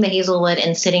finishing the Hazelwood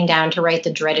and sitting down to write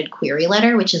the dreaded query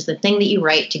letter, which is the thing that you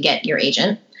write to get your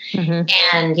agent.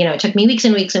 Mm-hmm. And, it took me weeks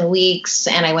and weeks and weeks.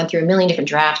 And I went through a million different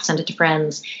drafts, sent it to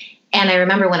friends. And I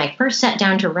remember when I first sat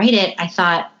down to write it, I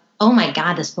thought, oh my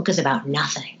God, this book is about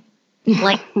nothing.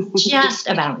 Like just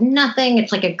about nothing.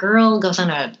 It's like a girl goes on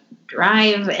a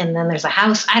drive and then there's a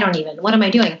house. What am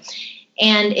I doing?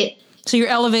 And So your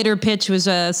elevator pitch was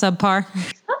subpar?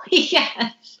 Oh,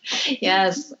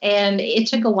 yes. And it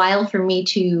took a while for me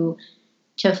to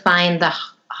find the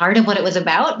heart of what it was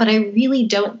about, but I really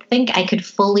don't think I could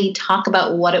fully talk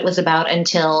about what it was about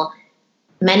until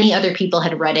many other people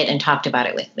had read it and talked about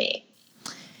it with me.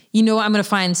 What I'm going to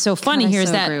find so funny here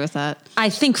is that, agree with that. I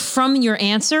think from your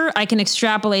answer, I can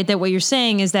extrapolate that what you're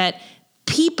saying is that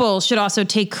people should also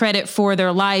take credit for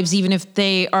their lives, even if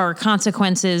they are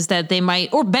consequences that they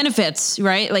might, or benefits,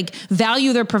 right? Like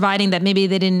value they're providing that maybe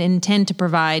they didn't intend to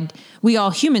provide. We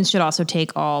all humans should also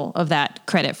take all of that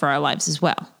credit for our lives as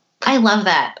well. I love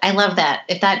that.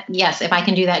 If I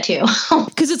can do that too.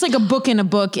 Because it's like a book in a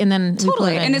book, and then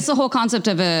totally. And it's the whole concept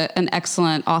of an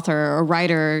excellent author or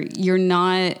writer. You're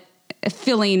not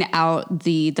filling out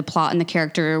the plot and the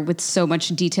character with so much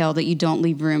detail that you don't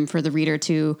leave room for the reader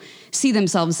to see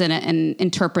themselves in it and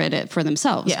interpret it for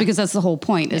themselves. Yeah. Because that's the whole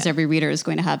point, is every reader is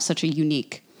going to have such a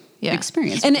unique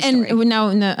experience. And now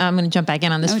I'm going to jump back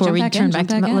in on this before we turn back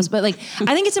to Melissa. But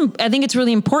I think it's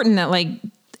really important that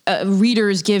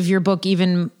readers give your book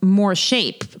even more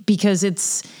shape, because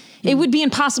it would be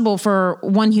impossible for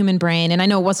one human brain. And I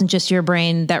know it wasn't just your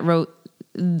brain that wrote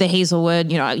the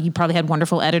Hazelwood. You probably had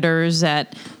wonderful editors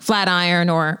at Flatiron,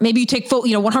 or maybe you take full,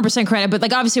 100% credit,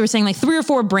 but obviously we're saying 3 or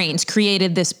 4 brains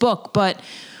created this book, but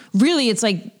really it's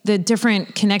the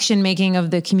different connection making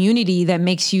of the community that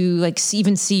makes you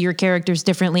even see your characters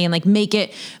differently and make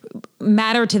it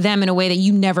matter to them in a way that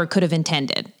you never could have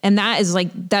intended. And that is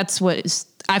that's what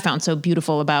I found so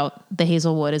beautiful about the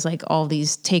Hazelwood, is all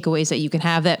these takeaways that you can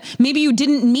have that maybe you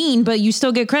didn't mean, but you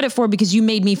still get credit for because you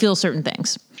made me feel certain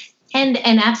things. And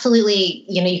absolutely,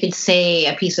 you could say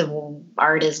a piece of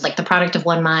art is the product of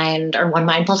one mind, or one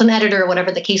mind plus an editor, or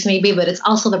whatever the case may be, but it's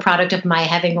also the product of my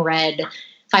having read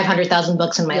 500,000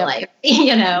 books in my life,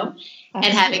 and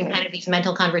having kind of these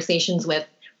mental conversations with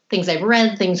things I've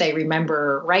read, things I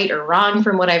remember right or wrong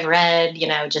from what I've read,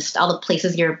 just all the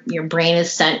places your brain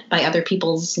is sent by other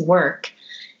people's work.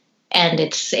 And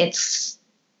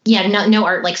no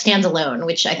art stands alone,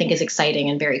 which I think is exciting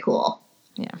and very cool.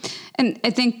 Yeah. And I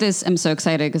think I'm so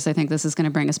excited because I think this is going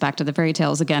to bring us back to the fairy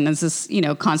tales again. Is this,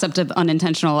 concept of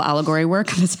unintentional allegory work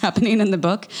that's happening in the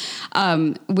book,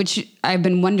 which I've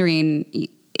been wondering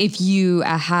if you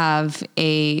have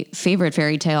a favorite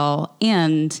fairy tale,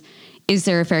 and is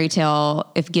there a fairy tale,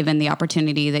 if given the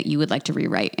opportunity, that you would like to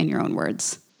rewrite in your own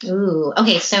words? Ooh,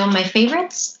 okay. So my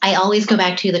favorites, I always go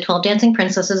back to The 12 Dancing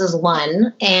Princesses as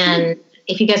one. And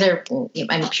if you guys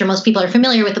I'm sure most people are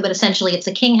familiar with it, but essentially it's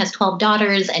a king has 12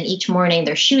 daughters, and each morning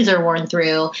their shoes are worn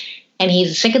through, and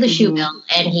he's sick of the shoe bill,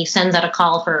 and he sends out a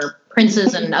call for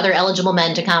princes and other eligible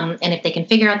men to come. And if they can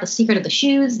figure out the secret of the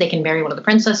shoes, they can marry one of the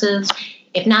princesses.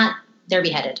 If not, they're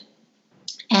beheaded.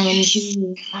 And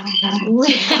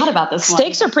I forgot about this one.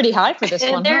 Stakes are pretty high for this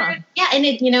one, huh? Yeah,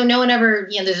 and no one ever,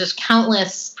 there's just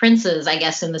countless princes, I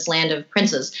guess, in this land of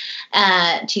princes,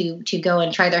 to go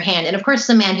and try their hand. And of course,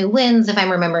 the man who wins, if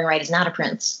I'm remembering right, is not a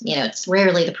prince. It's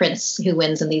rarely the prince who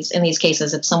wins in these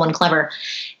cases. It's someone clever,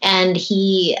 and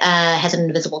he has an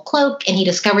invisible cloak, and he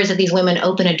discovers that these women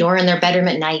open a door in their bedroom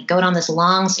at night, go down this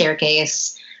long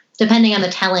staircase. Depending on the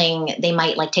telling, they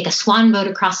might take a swan boat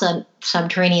across a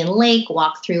subterranean lake,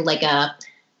 walk through a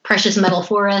precious metal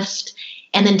forest,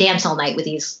 and then dance all night with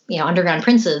these, underground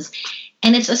princes.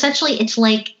 And it's essentially, it's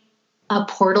like a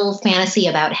portal fantasy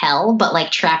about hell,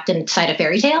 but trapped inside a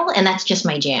fairy tale. And that's just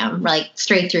my jam,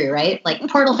 straight through, right?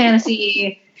 Portal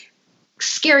fantasy,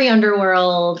 scary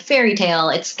underworld, fairy tale.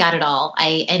 It's got it all.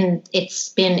 And it's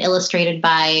been illustrated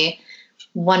by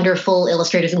wonderful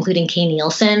illustrators, including Kay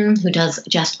Nielsen, who does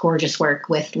just gorgeous work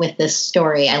with this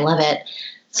story. I love it.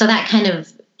 So that kind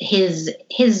of his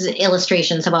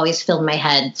illustrations have always filled my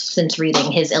head since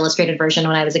reading his illustrated version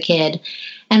when I was a kid.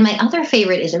 And my other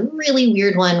favorite is a really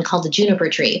weird one called the Juniper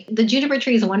Tree. The Juniper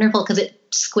Tree is wonderful because it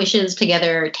squishes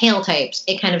together tale types.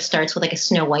 It kind of starts with like a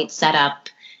Snow White setup,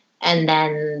 and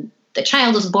then the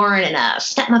child is born and a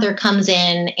stepmother comes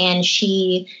in, and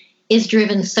she is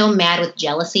driven so mad with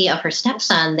jealousy of her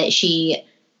stepson that she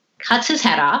cuts his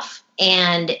head off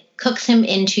and cooks him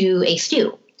into a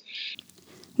stew.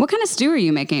 What kind of stew are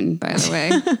you making, by the way?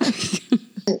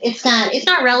 It's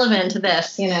not relevant to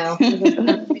this, you know.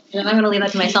 I'm going to leave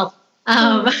that to myself.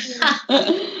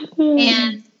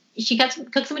 And she cooks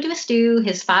him into a stew.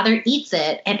 His father eats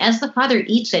it. And as the father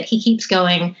eats it, he keeps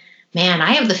going, man,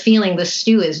 I have the feeling this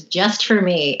stew is just for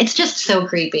me. It's just so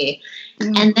creepy.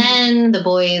 Mm-hmm. And then the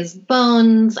boy's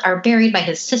bones are buried by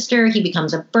his sister. He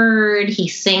becomes a bird. He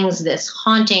sings this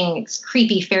haunting,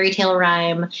 creepy fairy tale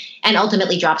rhyme and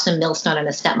ultimately drops a millstone on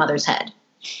his stepmother's head.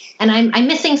 And I'm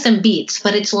missing some beats,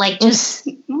 but it's like just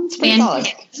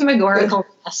fantasmagorical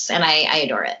mess, and I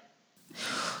adore it.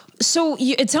 So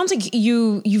it sounds like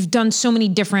you've done so many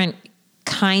different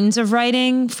kinds of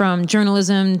writing, from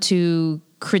journalism to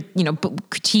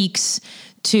critiques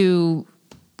to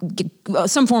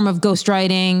some form of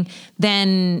ghostwriting,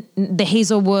 then the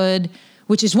Hazelwood,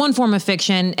 which is one form of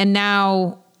fiction, and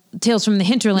now Tales from the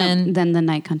Hinterland. No, then the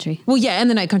Night Country. Well, yeah, and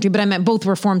the Night Country, but I meant both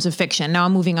were forms of fiction. Now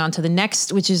I'm moving on to the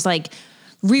next, which is like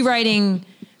rewriting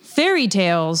fairy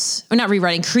tales, or not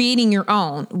rewriting, creating your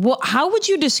own. How would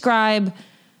you describe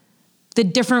the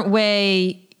different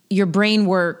way your brain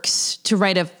works to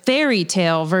write a fairy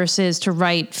tale versus to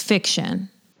write fiction?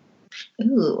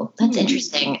 Ooh, that's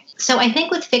interesting. So I think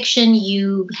with fiction,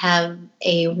 you have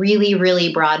a really,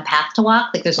 really broad path to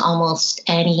walk. Like there's almost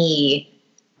any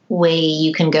way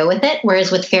you can go with it.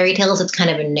 Whereas with fairy tales, it's kind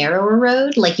of a narrower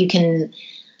road. Like you can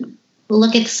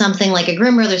look at something like a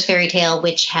Grimm Brothers fairy tale,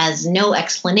 which has no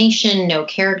explanation, no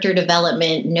character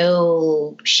development,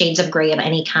 no shades of gray of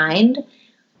any kind.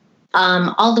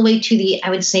 All the way to I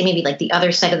would say maybe like the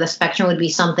other side of the spectrum would be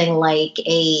something like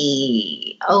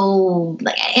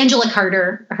like Angela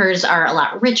Carter. Hers are a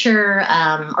lot richer,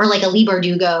 or like a Leigh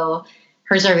Bardugo.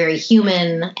 Hers are very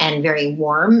human and very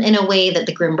warm in a way that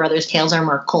the Grimm Brothers tales are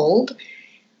more cold.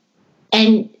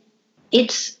 And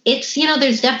it's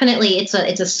there's definitely it's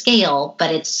a scale,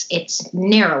 but it's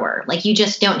narrower. Like you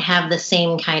just don't have the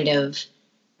same kind of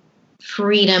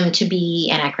freedom to be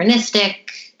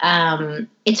anachronistic.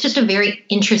 It's just a very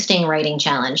interesting writing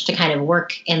challenge to kind of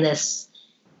work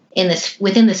within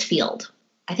this field.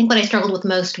 I think what I struggled with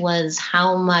most was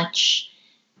how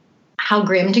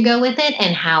grim to go with it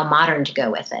and how modern to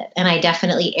go with it. And I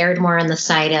definitely erred more on the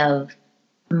side of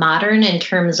modern in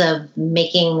terms of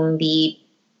making the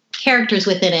characters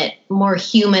within it more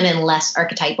human and less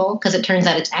archetypal, because it turns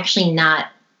out it's actually not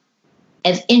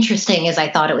as interesting as I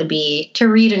thought it would be to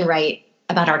read and write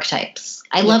about archetypes.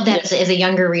 I love that as a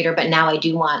younger reader, but now I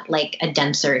do want like a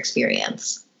denser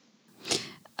experience.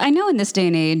 I know in this day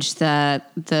and age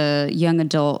that the young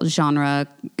adult genre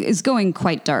is going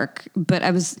quite dark, but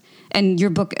and your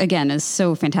book again is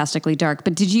so fantastically dark,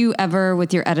 but did you ever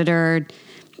with your editor,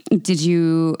 did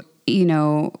you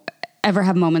ever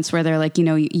have moments where they're like,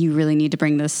 you really need to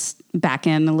bring this back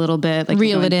in a little bit, like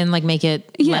reel it in, like make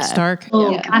it less dark?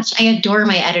 Oh gosh, I adore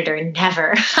my editor.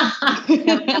 Never.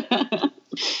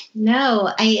 No,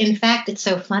 in fact, it's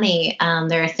so funny.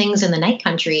 There are things in the Night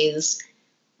Country's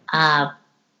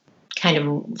kind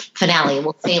of finale,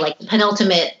 we'll say like the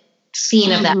penultimate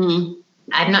scene of that.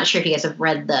 I'm not sure if you guys have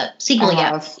read the sequel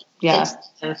yet. Yeah.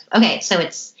 Okay, so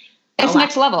it's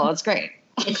next level. It's great.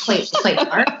 It's quite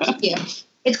dark. Yeah.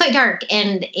 It's quite dark.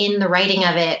 And in the writing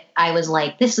of it, I was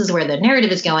like, this is where the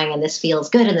narrative is going, and this feels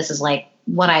good, and this is like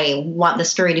what I want the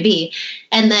story to be.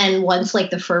 And then once like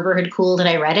the fervor had cooled and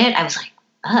I read it, I was like,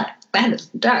 that is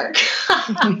dark.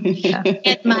 And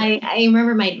I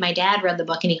remember my dad read the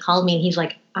book and he called me and he's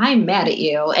like, I'm mad at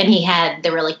you. And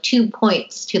there were like 2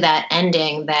 points to that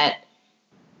ending that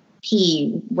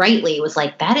he rightly was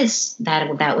like, that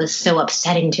was so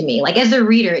upsetting to me. Like as a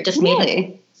reader, it just made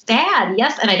it sad.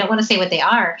 Yes. And I don't want to say what they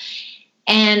are.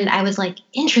 And I was like,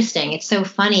 interesting. It's so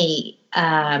funny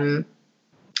how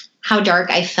dark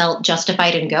I felt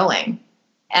justified in going.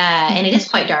 And it is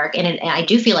quite dark, and I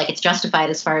do feel like it's justified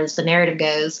as far as the narrative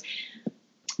goes.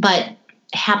 But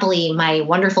happily, my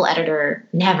wonderful editor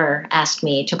never asked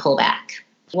me to pull back.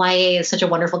 YA is such a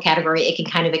wonderful category. It can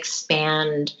kind of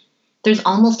expand. There's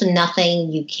almost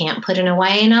nothing you can't put in a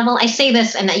YA novel. I say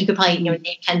this, and that you could probably name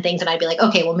 10 things, and I'd be like,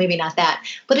 okay, well, maybe not that.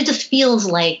 But it just feels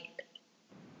like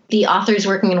the authors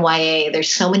working in YA,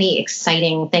 there's so many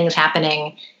exciting things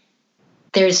happening.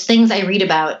 there's things I read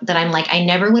about that I'm like, I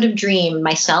never would have dreamed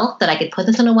myself that I could put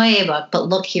this in a YA book, but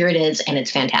look, here it is, and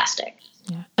it's fantastic.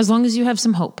 Yeah. As long as you have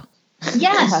some hope.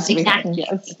 Yes, exactly.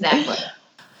 Yes. Exactly.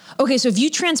 Okay, so if you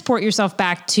transport yourself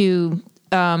back to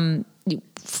 4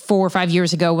 or 5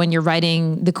 years ago when you're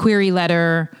writing the query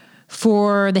letter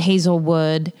for the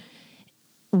Hazelwood,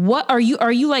 what are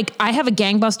you like, I have a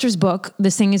gangbusters book.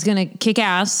 This thing is going to kick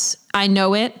ass. I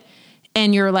know it.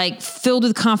 And you're like filled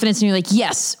with confidence and you're like,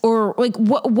 yes. Or like,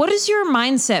 what is your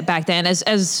mindset back then as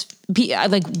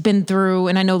I've like been through,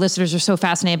 and I know listeners are so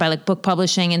fascinated by like book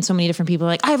publishing and so many different people are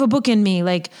like, I have a book in me.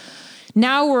 Like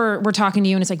now we're talking to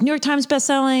you and it's like New York Times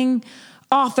bestselling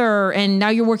author. And now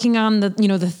you're working on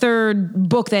the third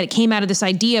book that came out of this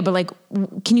idea. But like,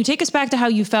 can you take us back to how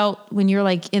you felt when you're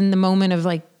like in the moment of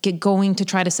like going to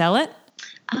try to sell it?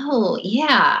 Oh,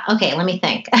 yeah. Okay, let me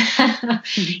think.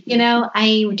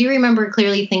 I do remember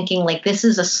clearly thinking like this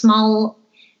is a small,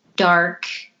 dark,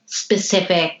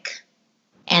 specific,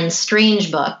 and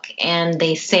strange book. And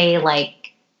they say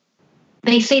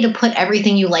to put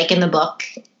everything you like in the book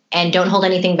and don't hold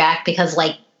anything back because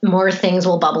like more things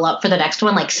will bubble up for the next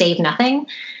one, like save nothing.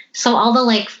 So all the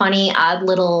like funny, odd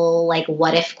little like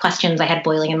what if questions I had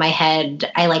boiling in my head,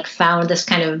 I like found this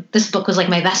book was like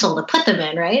my vessel to put them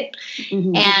in, right?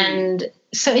 Mm-hmm. And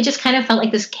so it just kind of felt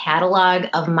like this catalog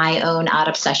of my own odd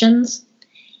obsessions.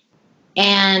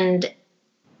 And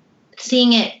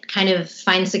seeing it kind of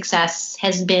find success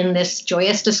has been this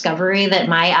joyous discovery that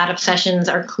my odd obsessions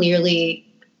are clearly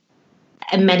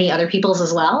many other people's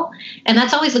as well. And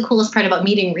that's always the coolest part about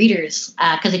meeting readers.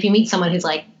 Because if you meet someone who's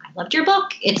like, loved your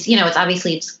book. It's, it's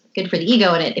obviously it's good for the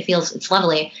ego and it feels it's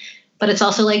lovely, but it's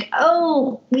also like,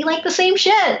 oh, we like the same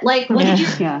shit. Like, what did you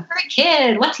do for a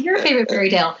kid? What's your favorite fairy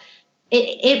tale?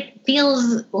 It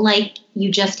feels like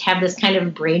you just have this kind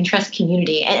of brain trust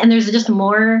community. And there's just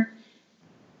more.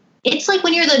 It's like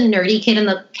when you're the nerdy kid in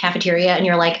the cafeteria and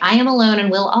you're like, I am alone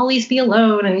and will always be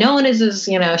alone. And no one is as,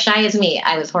 shy as me.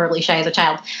 I was horribly shy as a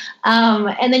child.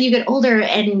 And then you get older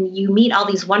and you meet all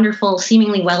these wonderful,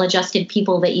 seemingly well-adjusted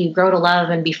people that you grow to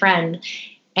love and befriend.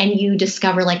 And you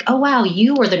discover like, oh, wow,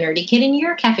 you were the nerdy kid in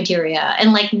your cafeteria.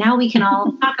 And like, now we can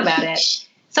all talk about it.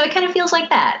 So it kind of feels like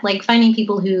that, like finding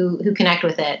people who connect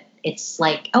with it. It's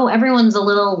like, oh, everyone's a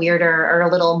little weirder or a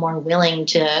little more willing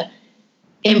to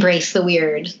embrace the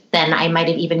weird than I might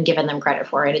have even given them credit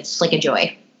for it. It's like a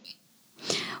joy.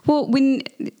 Well, I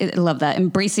love that,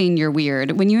 embracing your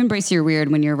weird. When you embrace your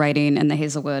weird when you're writing in the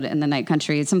Hazelwood and the Night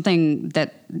Country, something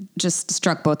that just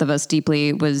struck both of us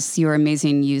deeply was your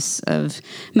amazing use of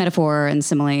metaphor and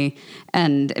simile.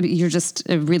 And you're just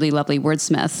a really lovely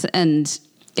wordsmith. And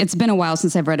it's been a while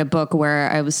since I've read a book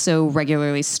where I was so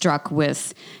regularly struck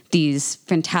with these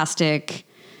fantastic,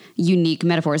 unique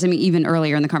metaphors. I mean, even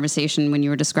earlier in the conversation when you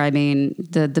were describing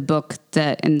the book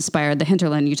that inspired the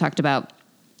Hinterland, you talked about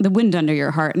the wind under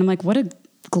your heart. And I'm like, what a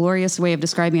glorious way of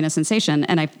describing a sensation.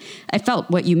 And I felt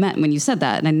what you meant when you said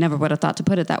that. And I never would have thought to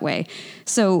put it that way.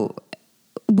 So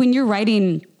when you're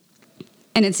writing,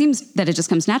 and it seems that it just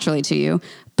comes naturally to you,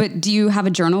 but do you have a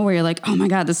journal where you're like, oh my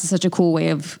God, this is such a cool way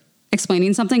of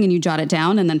explaining something, and you jot it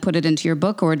down and then put it into your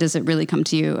book? Or does it really come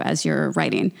to you as you're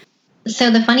writing?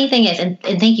 So the funny thing is, and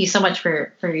thank you so much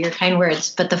for your kind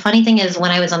words, but the funny thing is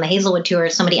when I was on the Hazelwood tour,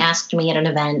 somebody asked me at an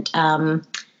event,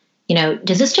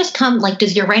 does this just come, like,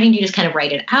 does your writing, do you just kind of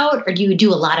write it out or do you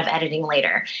do a lot of editing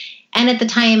later? And at the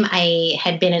time I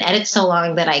had been in edit so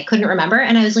long that I couldn't remember.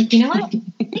 And I was like, you know what? I think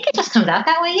it just comes out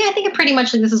that way. Yeah, I think it pretty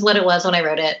much like this is what it was when I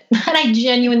wrote it. And I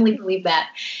genuinely believe that.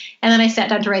 And then I sat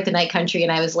down to write The Night Country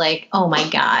and I was like, oh my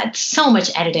God, so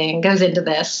much editing goes into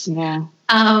this. Yeah.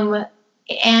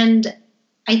 And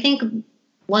I think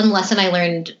one lesson I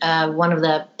learned, one of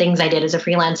the things I did as a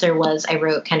freelancer was I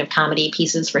wrote kind of comedy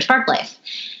pieces for Sparklife,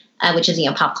 which is,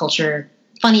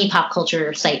 funny pop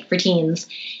culture site for teens.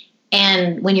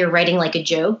 And when you're writing like a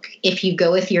joke, if you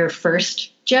go with your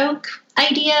first joke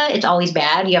idea, it's always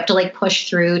bad. You have to like push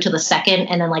through to the second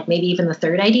and then like maybe even the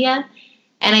third idea.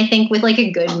 And I think with like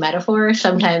a good metaphor,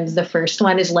 sometimes the first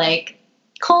one is like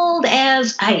cold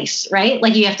as ice, right?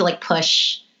 Like you have to like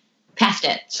push past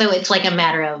it. So it's like a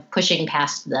matter of pushing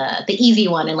past the easy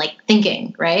one and like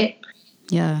thinking, right?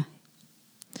 Yeah.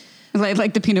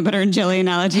 Like the peanut butter and jelly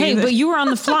analogy. Hey, but you were on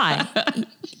the fly.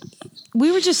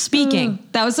 We were just speaking.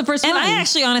 That was the first one. And I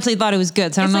actually honestly thought it was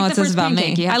good. So I don't know what it says about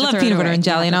me. I love peanut butter and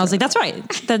jelly. And I was like, that's right.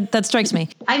 That strikes me.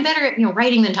 I'm better at,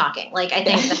 writing than talking. Like, I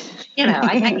think, that,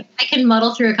 I can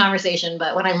muddle through a conversation,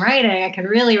 but when I'm writing, I can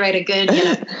really write a good,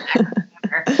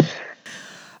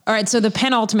 All right. So the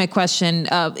penultimate question,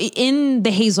 in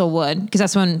the Hazelwood, because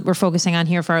that's what we're focusing on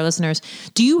here for our listeners.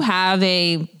 Do you have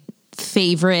a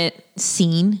favorite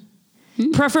scene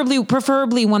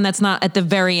Preferably one that's not at the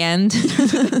very end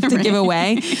to give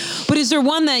away. But is there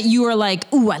one that you are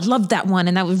like, ooh, I loved that one,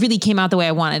 and that really came out the way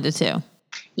I wanted it to?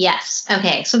 Yes.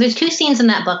 Okay. So there's 2 scenes in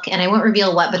that book, and I won't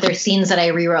reveal what, but there's scenes that I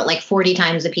rewrote like 40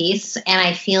 times a piece, and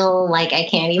I feel like I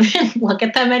can't even look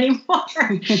at them anymore.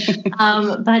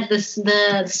 But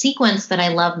the sequence that I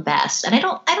love best, and I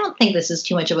don't think this is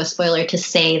too much of a spoiler to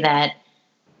say that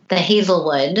the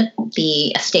Hazelwood,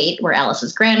 the estate where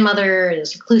Alice's grandmother,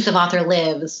 this reclusive author,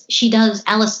 lives,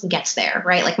 Alice gets there,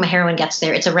 right? Like my heroine gets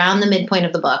there. It's around the midpoint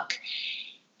of the book.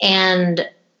 And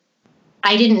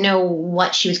I didn't know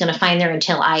what she was going to find there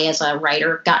until I, as a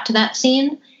writer, got to that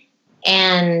scene.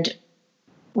 And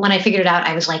when I figured it out,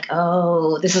 I was like,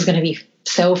 oh, this is going to be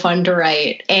so fun to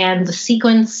write. And the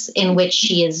sequence in which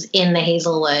she is in the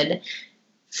Hazelwood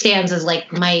stands as like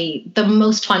the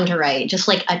most fun to write, just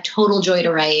like a total joy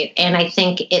to write. And I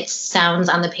think it sounds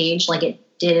on the page like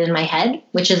it did in my head,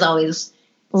 which is always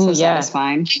so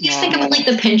satisfying. I just think of like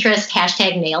the Pinterest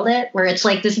hashtag nailed it, where it's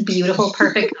like this beautiful,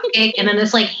 perfect cupcake and then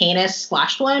this like heinous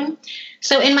squashed one.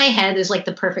 So in my head is like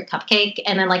the perfect cupcake.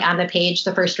 And then like on the page,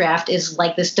 the first draft is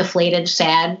like this deflated,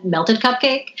 sad, melted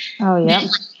cupcake. Oh yeah.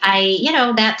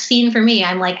 And that scene for me,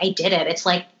 I'm like, I did it. It's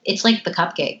like the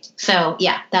cupcake. So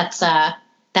yeah, that's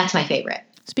my favorite.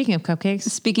 Speaking of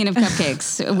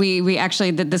cupcakes, we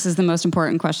actually, this is the most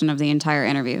important question of the entire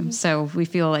interview. So we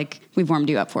feel like we've warmed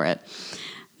you up for it.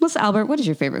 Melissa Albert, what is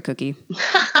your favorite cookie?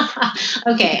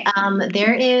 Okay.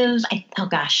 There is, I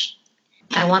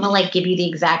want to like give you the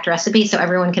exact recipe so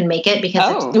everyone can make it,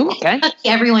 because it's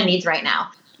everyone needs right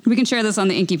now. We can share this on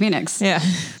the Inky Phoenix. Yeah.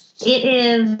 It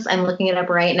is, I'm looking it up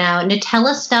right now,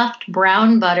 Nutella stuffed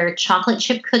brown butter chocolate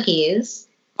chip cookies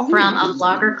from a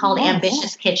blogger called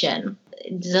Ambitious Kitchen.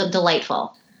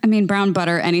 Delightful. I mean, brown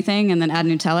butter, anything, and then add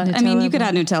Nutella. I mean, you could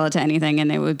add Nutella to anything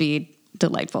and it would be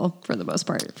delightful for the most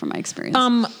part, from my experience.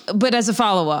 But as a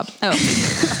follow-up,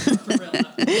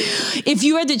 if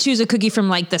you had to choose a cookie from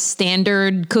like the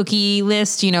standard cookie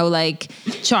list, like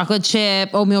chocolate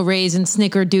chip, oatmeal raisin,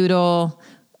 snickerdoodle,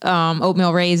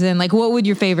 oatmeal raisin, like what would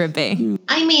your favorite be?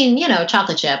 I mean,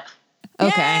 chocolate chip.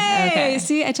 Okay.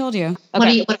 See, I told you.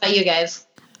 Okay. What about you guys?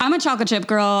 I'm a chocolate chip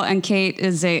girl, and Kate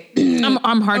is I'm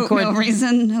hardcore. Oatmeal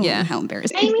raisin. Oh, yeah, how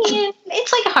embarrassing. I mean,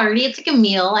 it's like a hearty. It's like a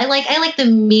meal. I like the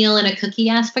meal and a cookie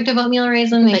aspect of oatmeal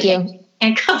raisin. Thank you.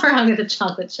 Can't go wrong with a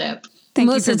chocolate chip. Thank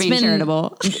Melissa, you for being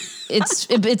charitable.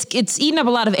 It's eaten up a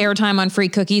lot of airtime on Free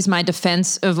Cookies, my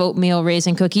defense of oatmeal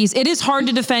raisin cookies. It is hard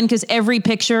to defend because every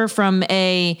picture from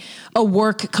a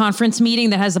work conference meeting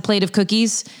that has a plate of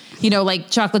cookies, like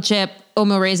chocolate chip,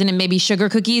 oatmeal raisin, and maybe sugar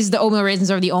cookies, the oatmeal raisins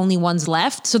are the only ones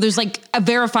left. So there's like a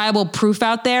verifiable proof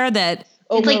out there that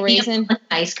oatmeal raisin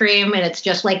ice cream, and it's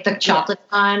just like the chocolate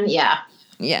on. Yeah.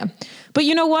 But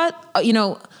you know what?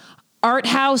 Art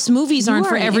house movies aren't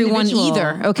for everyone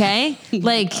either. Okay.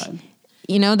 Like,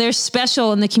 they're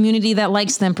special, and the community that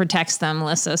likes them protects them,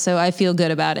 Melissa. So I feel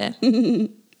good about it.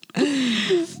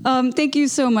 Thank you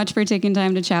so much for taking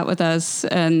time to chat with us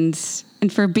and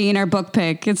for being our book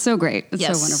pick. It's so great. It's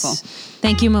so wonderful.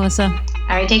 Thank you, Melissa. All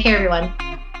right. Take care, everyone.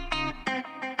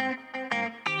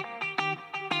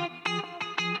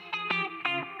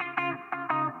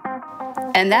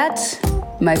 And that,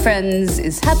 my friends,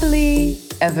 is Happily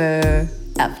Ever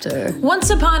After.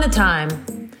 Once upon a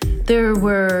time, there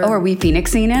were... Oh, are we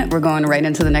phoenixing it? We're going right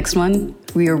into the next one?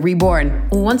 We are reborn.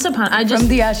 From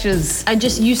the ashes.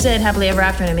 You said Happily Ever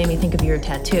After, and it made me think of your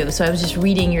tattoo. So I was just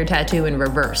reading your tattoo in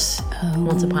reverse.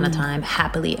 Once upon a time,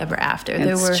 Happily Ever After.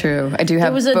 It's true. I do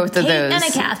have both of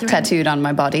those tattooed on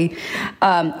my body.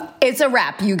 It's a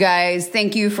wrap, you guys.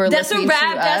 Thank you for listening to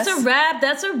us.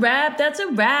 That's a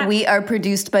wrap. We are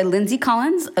produced by Lindsay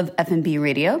Collins of F&B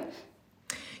Radio.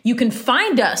 You can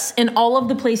find us in all of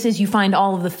the places you find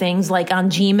all of the things, like on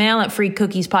Gmail at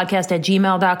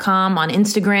freecookiespodcast@gmail.com, on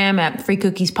Instagram at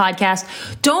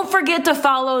freecookiespodcast. Don't forget to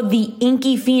follow the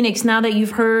Inky Phoenix now that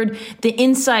you've heard the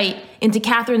insight into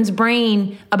Catherine's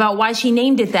brain about why she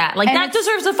named it that. Like, and that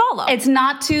deserves a follow. It's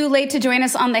not too late to join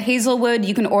us on the Hazelwood.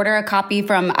 You can order a copy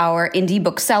from our indie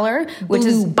bookseller, which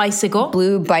is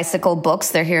Blue Bicycle Books.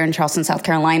 They're here in Charleston, South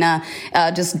Carolina.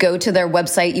 Just go to their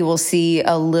website. You will see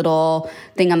a little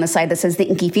thing on the side that says the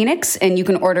Inky Phoenix, and you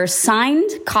can order signed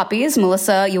copies.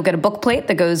 Melissa, you'll get a book plate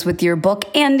that goes with your book,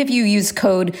 and if you use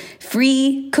code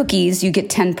FREECOOKIES, you get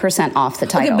 10% off the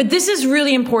title. Okay, but this is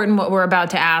really important, what we're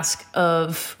about to ask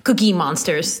of Cookie Cookie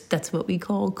Monsters. That's what we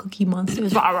call Cookie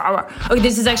Monsters. Okay,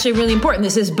 this is actually really important.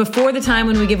 This is before the time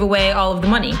when we give away all of the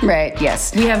money. Right,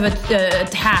 yes. We have a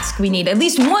task we need at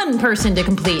least one person to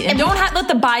complete. And don't let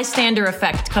the bystander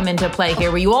effect come into play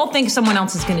here, where you all think someone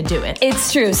else is going to do it.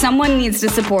 It's true. Someone needs to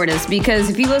support us, because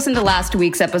if you listen to last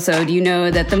week's episode, you know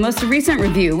that the most recent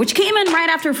review, which came in right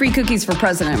after Free Cookies for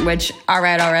President, which, all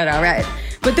right.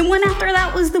 But the one after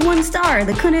that was the 1 star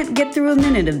that couldn't get through a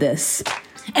minute of this.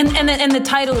 And the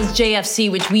title is JFC,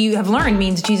 which we have learned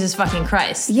means Jesus fucking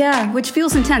Christ. Yeah, which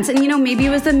feels intense. And, maybe it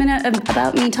was the minute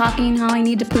about me talking how I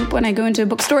need to poop when I go into a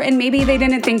bookstore, and maybe they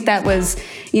didn't think that was,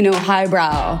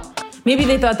 highbrow. Maybe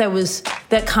they thought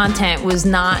that content was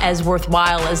not as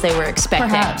worthwhile as they were expecting.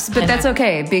 Perhaps, but that's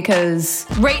okay, because...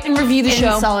 Rate and review the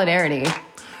show. In solidarity.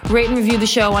 Rate and review the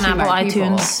show on Apple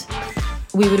iTunes.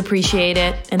 We would appreciate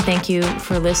it, and thank you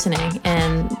for listening.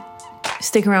 And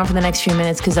stick around for the next few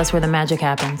minutes, because that's where the magic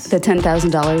happens. The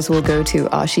 $10,000 will go to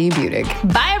Ashi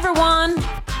Budig. Bye, everyone!